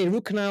and you might need a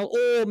root canal,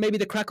 or maybe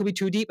the crack will be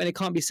too deep and it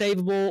can't be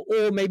savable,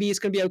 or maybe it's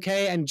going to be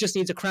okay and just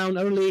needs a crown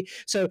only.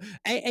 So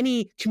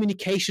any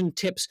communication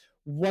tips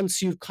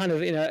once you've kind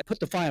of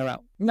put the fire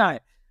out? No.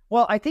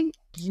 Well, I think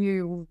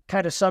you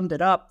kind of summed it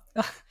up.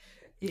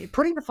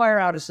 Putting the fire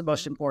out is the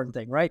most important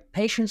thing, right?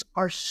 Patients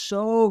are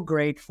so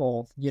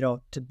grateful,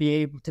 to be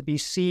able to be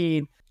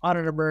seen on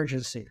an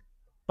emergency,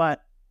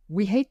 but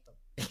we hate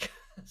them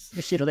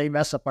because, they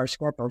mess up our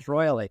scorpions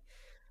royally.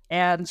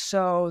 And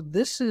so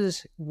this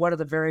is one of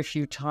the very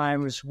few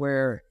times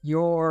where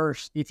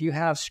if you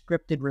have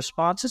scripted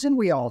responses, and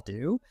we all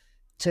do,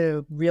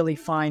 to really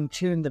fine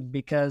tune them,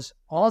 because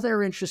all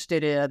they're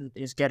interested in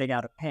is getting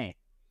out of pain.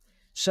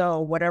 So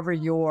whatever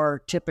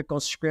your typical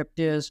script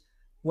is,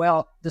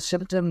 well, the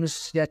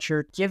symptoms that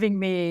you're giving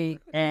me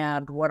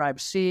and what I'm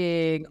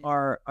seeing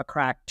are a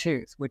cracked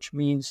tooth, which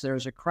means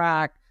there's a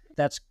crack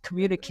that's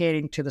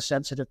communicating to the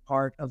sensitive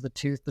part of the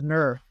tooth, the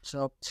nerve.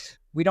 So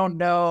we don't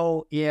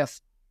know if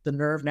the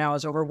nerve now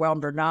is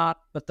overwhelmed or not,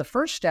 but the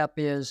first step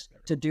is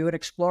to do an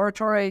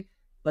exploratory.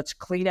 Let's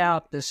clean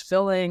out this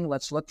filling.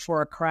 Let's look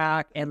for a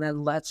crack, and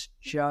then let's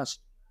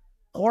just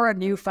pour a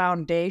new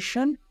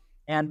foundation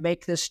and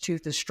make this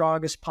tooth as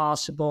strong as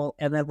possible.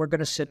 And then we're going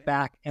to sit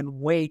back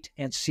and wait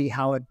and see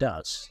how it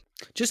does.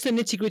 Just the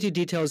nitty-gritty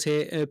details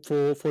here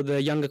for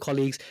the younger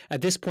colleagues.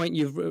 At this point,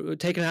 you've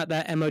taken out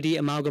that MOD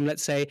amalgam,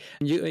 let's say,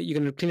 and you're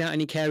going to clean out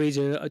any caries.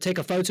 You take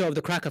a photo of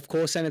the crack, of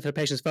course, send it to the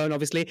patient's phone,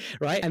 obviously,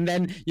 right? And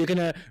then you're going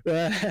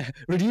to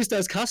reduce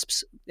those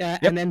cusps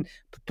and then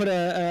put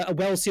a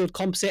well-sealed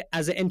composite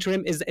as an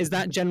interim. Is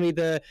that generally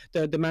the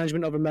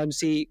management of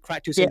emergency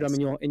cracked tooth syndrome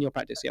in your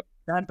practice? Yep.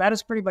 That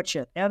is pretty much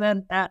it. And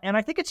then, and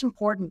I think it's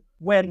important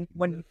when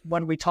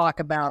we talk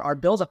about our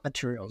build-up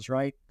materials,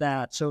 right?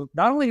 So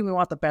not only do we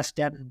want the best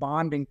dent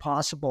bonding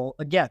possible,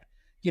 again,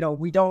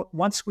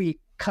 once we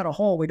cut a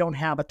hole, we don't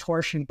have a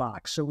torsion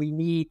box. So we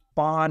need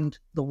bond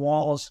the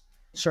walls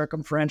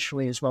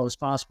circumferentially as well as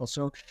possible.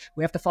 So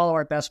we have to follow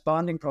our best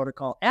bonding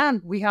protocol,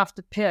 and we have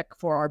to pick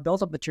for our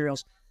build-up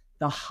materials,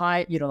 the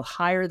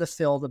higher the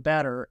fill, the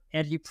better.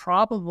 And you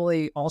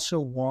probably also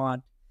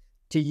want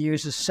to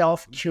use a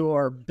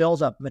self-cure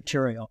build-up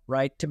material,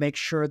 right? To make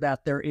sure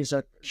that there is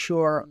a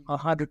cure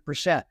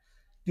 100%.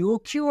 Dual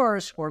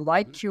cures or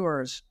light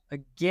cures,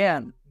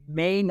 again,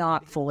 may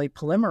not fully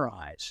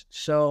polymerize.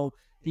 So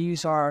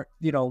these are,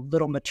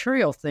 little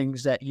material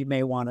things that you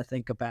may want to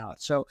think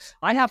about. So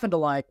I happen to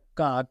like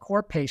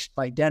Core Paste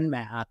by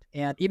Denmat.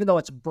 And even though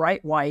it's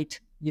bright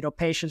white,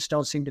 patients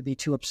don't seem to be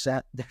too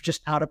upset. They're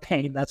just out of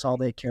pain. That's all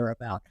they care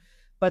about.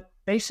 But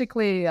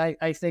basically,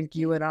 I think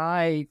you and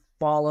I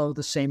follow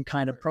the same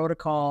kind of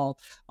protocol,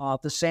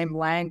 the same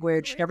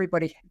language.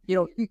 Everybody,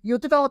 you'll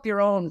develop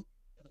your own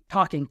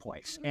talking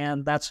points,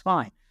 and that's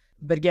fine.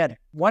 But again,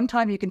 one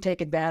time you can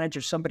take advantage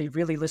of somebody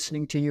really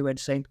listening to you and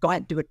saying, go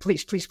ahead, do it,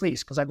 please, please,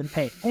 please, because I've been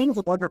paid. Pain is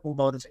a wonderful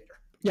motivator.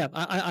 Yeah,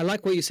 I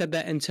like what you said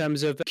there in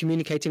terms of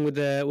communicating with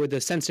the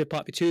sensitive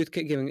part of your tooth,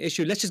 giving an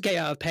issue. Let's just get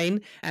out of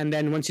pain, and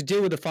then once you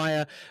deal with the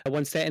fire,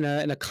 once they're in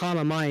a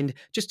calmer mind,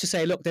 just to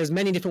say, look, there's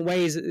many different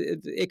ways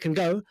it can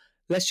go.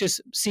 Let's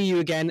just see you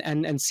again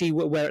and see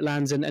where it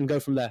lands and go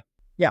from there.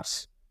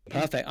 Yes.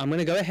 Perfect. I'm going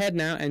to go ahead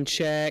now and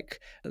check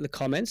the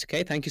comments.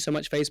 Okay, thank you so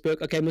much, Facebook.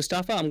 Okay,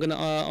 Mustafa, I'm going to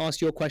ask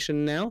your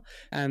question now,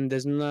 and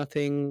there's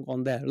nothing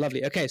on there.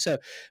 Lovely. Okay, so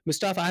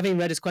Mustafa, I haven't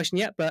read his question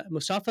yet, but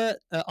Mustafa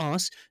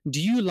asks,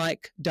 do you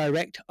like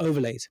direct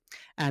overlays?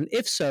 And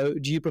if so,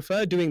 do you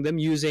prefer doing them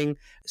using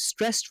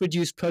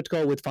stress-reduced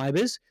protocol with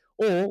fibers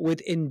or with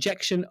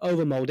injection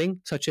overmolding,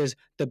 such as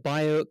the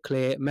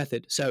BioClear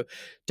method? So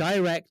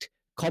direct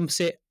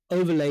composite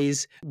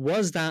overlays,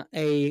 was that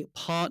a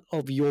part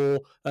of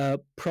your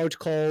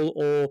protocol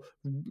or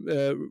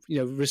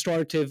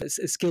restorative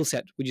skill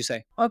set, would you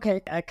say?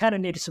 Okay, I kind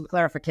of needed some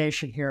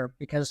clarification here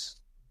because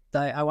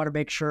I want to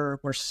make sure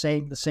we're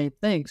saying the same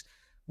things.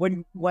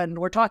 When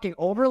we're talking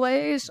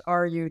overlays,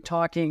 are you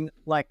talking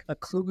like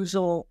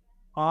occlusal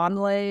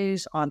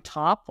onlays on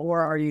top,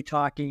 or are you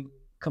talking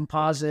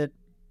composite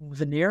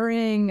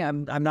veneering?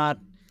 I'm not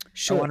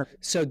sure.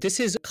 So this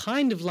is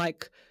kind of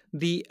like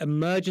the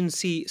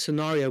emergency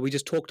scenario we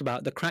just talked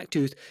about, the cracked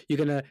tooth. You're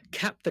going to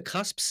cap the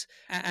cusps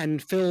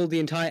and fill the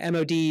entire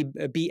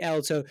MOD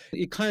BL. So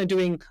you're kind of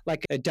doing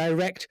like a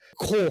direct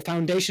core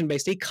foundation,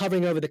 basically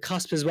covering over the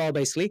cusp as well,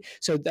 basically.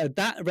 So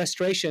that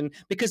restoration,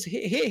 because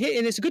here,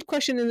 and it's a good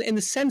question in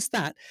the sense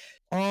that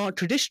our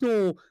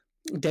traditional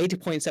data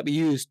points that we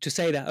use to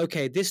say that,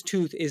 okay, this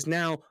tooth is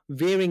now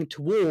veering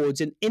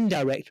towards an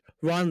indirect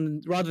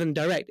rather than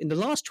direct. In the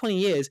last 20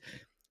 years,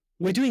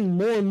 we're doing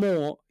more and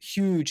more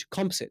huge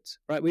composites,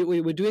 right?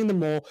 We're doing them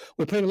more.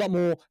 We're putting a lot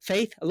more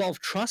faith, a lot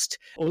of trust,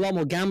 or a lot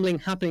more gambling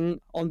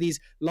happening on these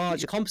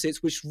large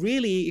composites, which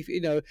really,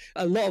 if,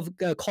 a lot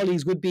of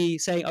colleagues would be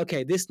saying,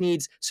 okay, this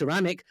needs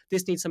ceramic,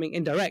 this needs something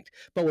indirect,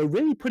 but we're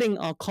really putting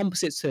our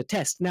composites to the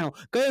test. Now,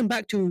 going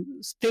back to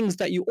things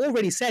that you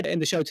already said in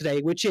the show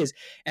today, which is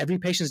every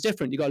patient's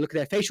different. You got to look at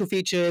their facial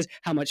features,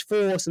 how much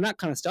force and that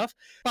kind of stuff.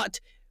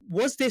 But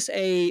was this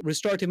a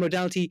restorative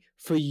modality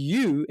for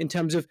you in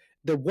terms of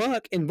the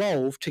work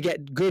involved to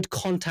get good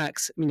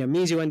contacts,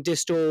 mesial and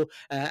distal,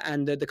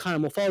 and the kind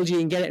of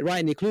morphology and get it right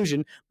in the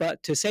occlusion,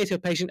 but to say to a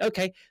patient,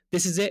 okay,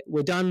 this is it,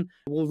 we're done,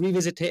 we'll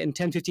revisit it in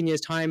 10, 15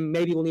 years time,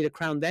 maybe we'll need a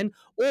crown then?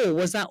 Or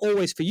was that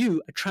always for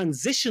you a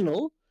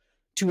transitional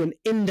to an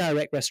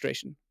indirect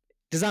restoration?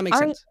 Does that make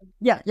sense?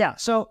 Yeah.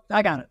 So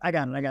I got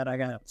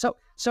it.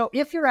 So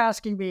if you're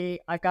asking me,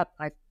 I've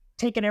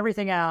taken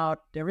everything out,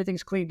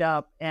 everything's cleaned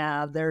up,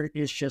 and there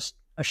is just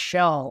a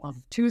shell of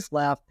tooth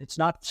left. It's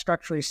not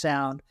structurally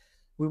sound.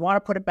 We want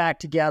to put it back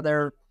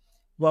together.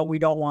 Well, we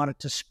don't want it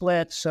to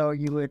split, so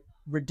you would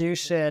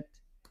reduce it,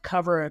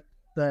 cover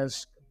the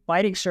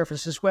biting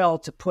surface as well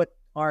to put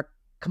our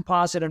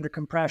composite under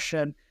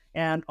compression,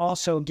 and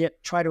also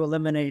try to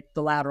eliminate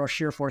the lateral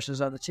shear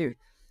forces of the tooth.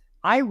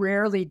 I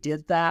rarely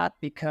did that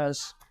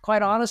because,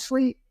 quite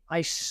honestly,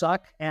 I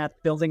suck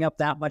at building up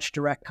that much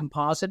direct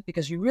composite,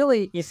 because you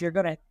really, if you're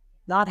going to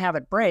not have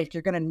it break,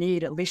 you're going to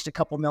need at least a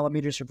couple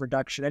millimeters of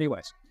reduction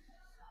anyways.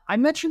 I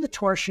mentioned the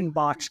torsion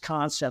box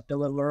concept a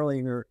little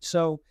earlier.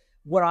 So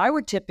what I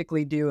would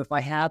typically do if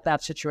I had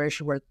that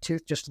situation where the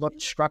tooth just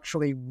looked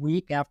structurally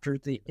weak after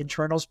the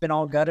internal's been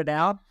all gutted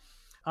out,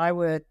 I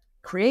would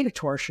create a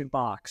torsion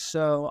box.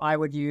 So I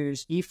would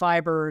use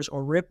E-fibers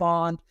or rib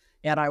bond,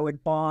 and I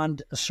would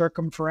bond a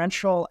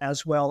circumferential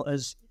as well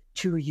as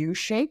two U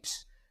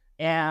shapes,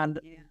 and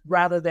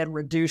rather than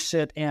reduce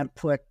it and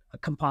put a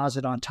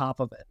composite on top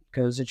of it,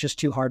 because it's just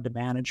too hard to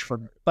manage for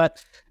me.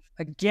 But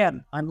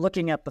again, I'm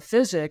looking at the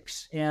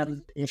physics,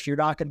 and if you're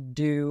not going to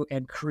do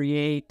and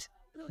create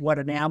what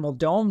enamel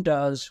dome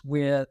does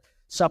with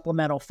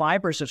supplemental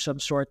fibers of some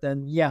sort,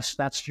 then yes,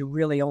 that's your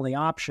really only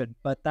option.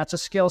 But that's a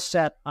skill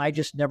set I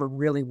just never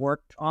really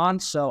worked on,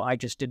 so I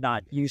just did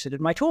not use it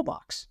in my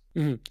toolbox.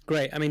 Mm-hmm.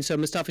 Great. I mean, so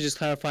Mustafa just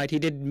clarified, he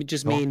did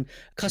just mean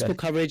cuspal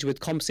coverage with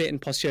composite and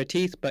posterior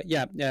teeth. But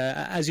yeah,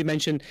 as you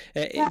mentioned,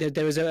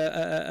 there is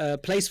a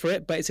place for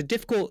it, but it's a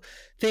difficult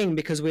thing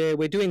because we're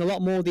doing a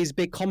lot more of these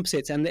big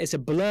composites, and it's a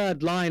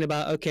blurred line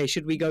about, okay,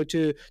 should we go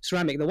to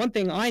ceramic? The one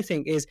thing I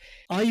think is,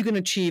 are you going to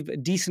achieve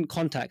decent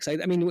contacts? I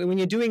mean, when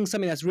you're doing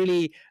something that's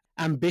really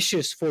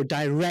ambitious for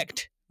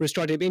direct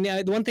restorative, I mean,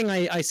 the one thing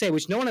I say,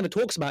 which no one ever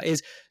talks about,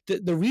 is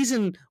the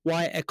reason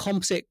why a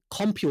composite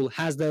compule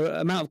has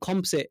the amount of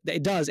composite that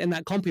it does in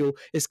that compule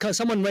is because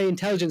someone very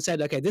intelligent said,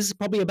 okay, this is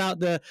probably about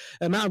the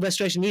amount of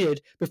restoration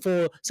needed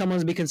before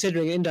someone's be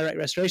considering indirect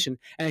restoration.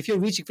 And if you're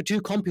reaching for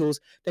two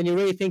compules, then you're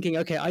really thinking,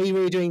 okay, are you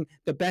really doing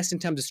the best in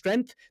terms of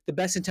strength, the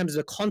best in terms of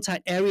the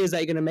contact areas that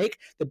you're going to make,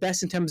 the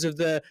best in terms of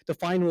the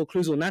final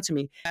occlusal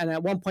anatomy? And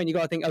at one point you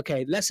got to think,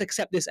 okay, let's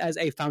accept this as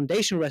a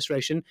foundational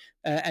restoration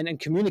and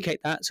communicate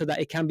that so that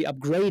it can be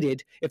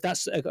upgraded, if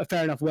that's a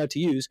fair enough word to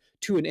use,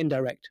 to an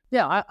indirect.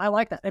 Yeah, I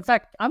like that. In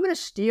fact, I'm going to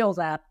steal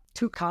that,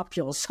 two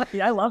compules.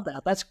 I love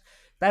that.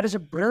 That is a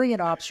brilliant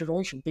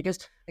observation,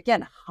 because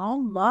again, how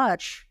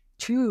much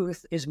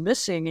tooth is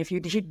missing if you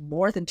need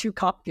more than two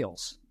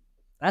compules?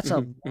 That's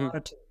a lot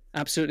of tooth.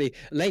 Absolutely.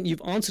 Lane,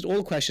 you've answered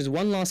all questions.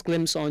 One last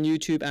glimpse on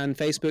YouTube and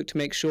Facebook to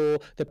make sure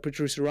the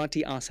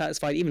protruserati are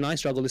satisfied. Even I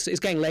struggle. It's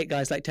getting late,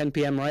 guys, like 10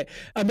 p.m., right?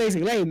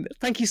 Amazing. Lane,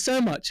 thank you so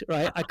much,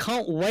 right? I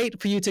can't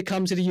wait for you to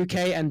come to the UK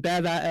and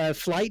bear that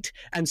flight.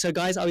 And so,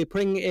 guys, I'll be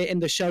putting it in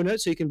the show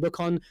notes so you can book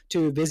on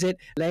to visit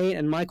Lane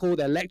and Michael,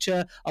 their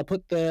lecture. I'll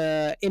put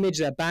the image,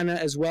 their banner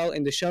as well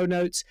in the show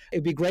notes.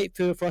 It'd be great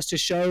for us to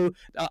show,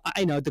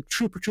 the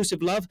true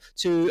protrusive love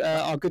to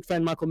our good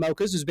friend Michael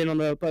Melkers, who's been on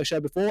the show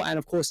before, and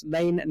of course,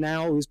 Lane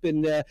now, who's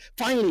been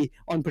finally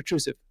on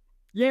protrusive.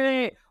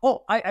 Yay!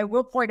 Oh, I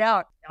will point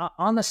out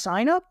on the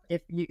sign up,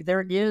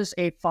 there is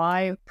a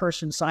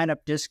 5-person sign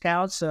up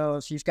discount. So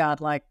if you've got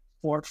like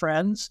 4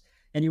 friends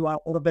and you want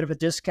a little bit of a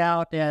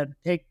discount, and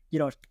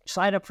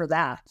sign up for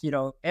that.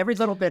 Every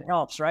little bit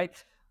helps, right?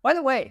 By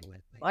the way,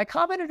 I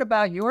commented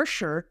about your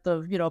shirt,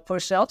 the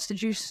post-outs.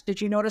 Did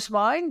you notice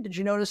mine? Did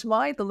you notice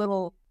mine? The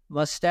little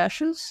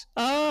mustaches.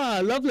 Ah,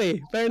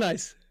 lovely, very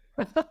nice.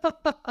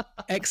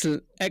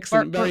 Excellent,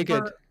 very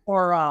good.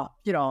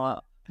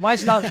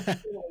 Mine's not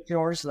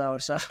yours though.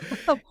 So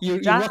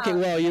you rock it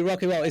well. You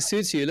rock it well. It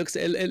suits you.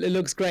 It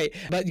looks great.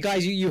 But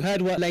guys, you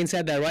heard what Lane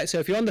said there, right? So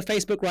if you're on the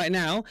Facebook right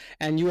now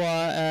and you are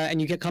and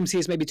you can come see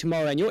us maybe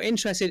tomorrow, and you're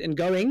interested in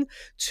going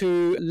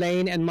to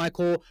Lane and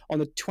Michael on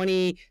the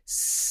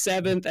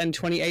 27th and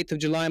 28th of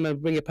July, I'm gonna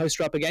bring a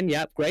poster up again.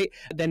 Yeah, great.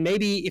 Then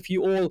maybe if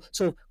you all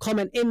sort of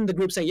comment in the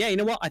group saying, yeah, you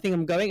know what, I think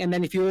I'm going, and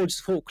then if you all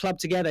just club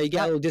together, you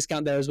get a little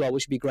discount there as well,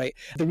 which would be great.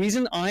 The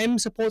reason I'm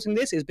supporting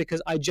this is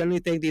because I generally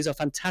think these are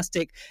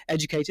fantastic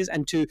educators,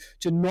 and to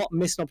to not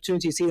miss an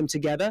opportunity to see them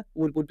together.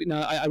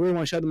 I really want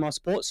to show them our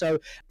support. So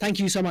thank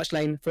you so much,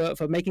 Lane,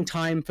 for making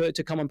time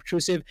to come on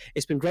Protrusive.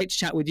 It's been great to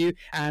chat with you,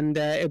 and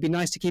it'll be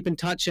nice to keep in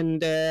touch, and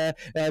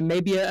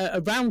maybe a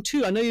round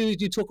two. I know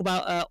you talk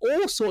about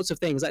all sorts of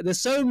things. Like,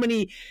 there's so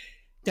many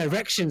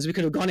directions we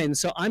could have gone in.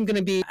 So I'm going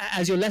to be,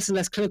 as you're less and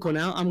less clinical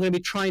now, I'm going to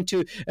be trying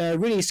to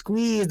really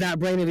squeeze that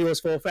brain of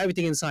yours for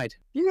everything inside.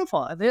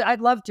 Beautiful.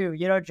 I'd love to.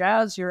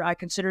 Jazz, I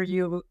consider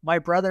you my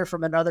brother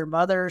from another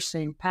mother,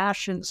 same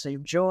passion,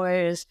 same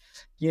joys.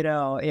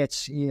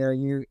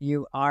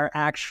 You are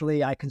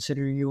actually, I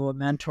consider you a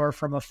mentor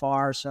from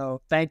afar.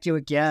 So thank you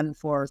again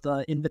for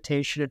the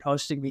invitation and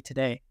hosting me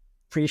today.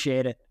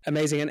 Appreciate it.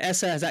 Amazing. And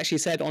Essa has actually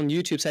said on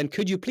YouTube, saying,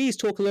 could you please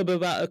talk a little bit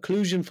about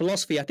occlusion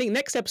philosophy? I think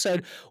next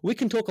episode we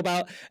can talk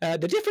about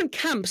the different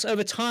camps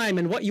over time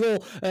and what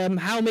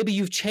how maybe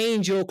you've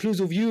changed your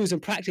occlusal views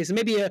and practice, and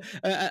maybe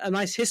a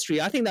nice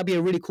history. I think that'd be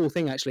a really cool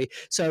thing, actually.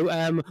 So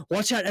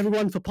watch out,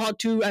 everyone, for part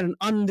 2 and an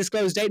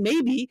undisclosed date.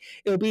 Maybe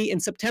it'll be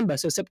in September.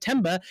 So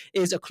September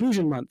is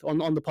occlusion month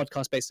on the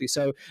podcast, basically.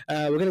 So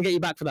we're going to get you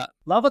back for that.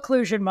 Love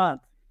occlusion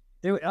month.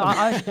 Dude,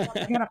 I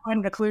gotta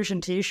find an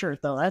occlusion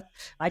T-shirt though.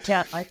 I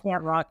can't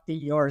rock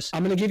yours.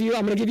 I'm gonna give you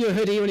a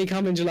hoodie when you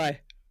come in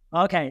July.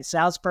 Okay,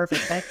 sounds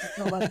perfect. Thank you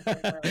so much.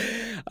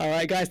 All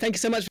right, guys, thank you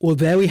so much. Well,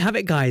 there we have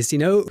it, guys.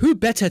 Who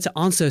better to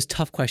answer those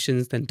tough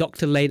questions than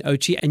Dr. Lane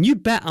Ochi? And you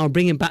bet I'll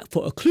bring him back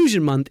for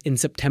Occlusion Month in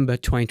September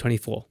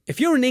 2024. If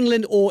you're in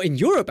England or in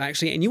Europe,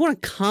 actually, and you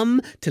want to come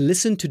to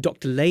listen to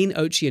Dr. Lane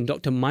Ochi and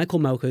Dr. Michael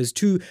Melkers,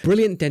 two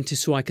brilliant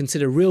dentists who I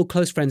consider real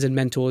close friends and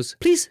mentors,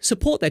 please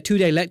support their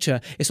 2-day lecture.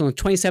 It's on the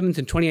 27th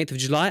and 28th of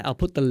July. I'll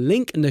put the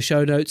link in the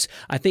show notes.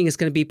 I think it's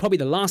going to be probably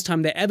the last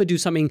time they ever do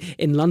something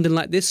in London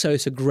like this, so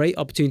it's a great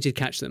opportunity to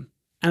catch them.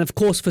 And of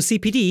course, for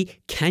CPD,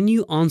 can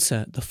you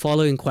answer the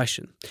following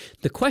question?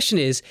 The question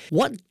is,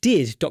 what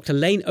did Dr.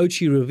 Lane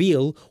Ochi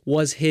reveal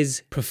was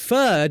his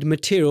preferred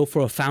material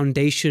for a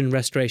foundation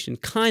restoration,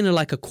 kind of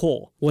like a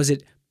core? Was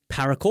it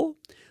Paracore?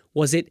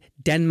 Was it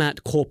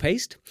Denmat core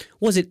paste?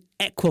 Was it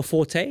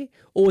Equiforte?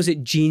 Or was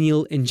it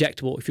Genial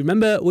injectable? If you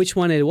remember which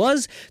one it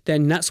was,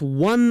 then that's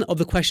one of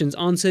the questions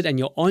answered, and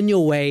you're on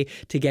your way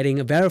to getting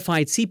a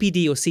verified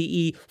CPD or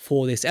CE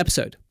for this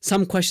episode.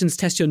 Some questions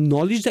test your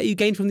knowledge that you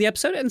gained from the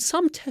episode, and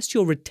some test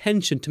your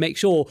retention to make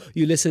sure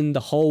you listen the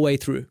whole way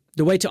through.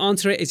 The way to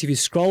answer it is if you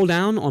scroll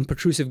down on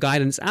Protrusive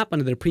Guidance app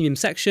under the premium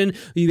section,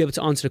 you'll be able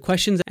to answer the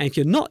questions. And if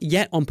you're not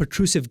yet on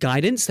Protrusive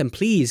Guidance, then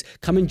please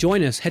come and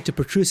join us. Head to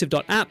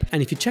protrusive.app.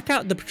 And if you check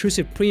out the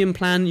Protrusive Premium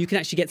plan, you can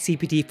actually get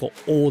CPD for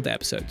all the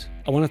episodes.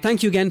 I want to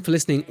thank you again for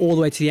listening all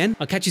the way to the end.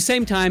 I'll catch you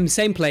same time,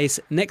 same place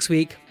next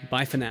week.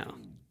 Bye for now.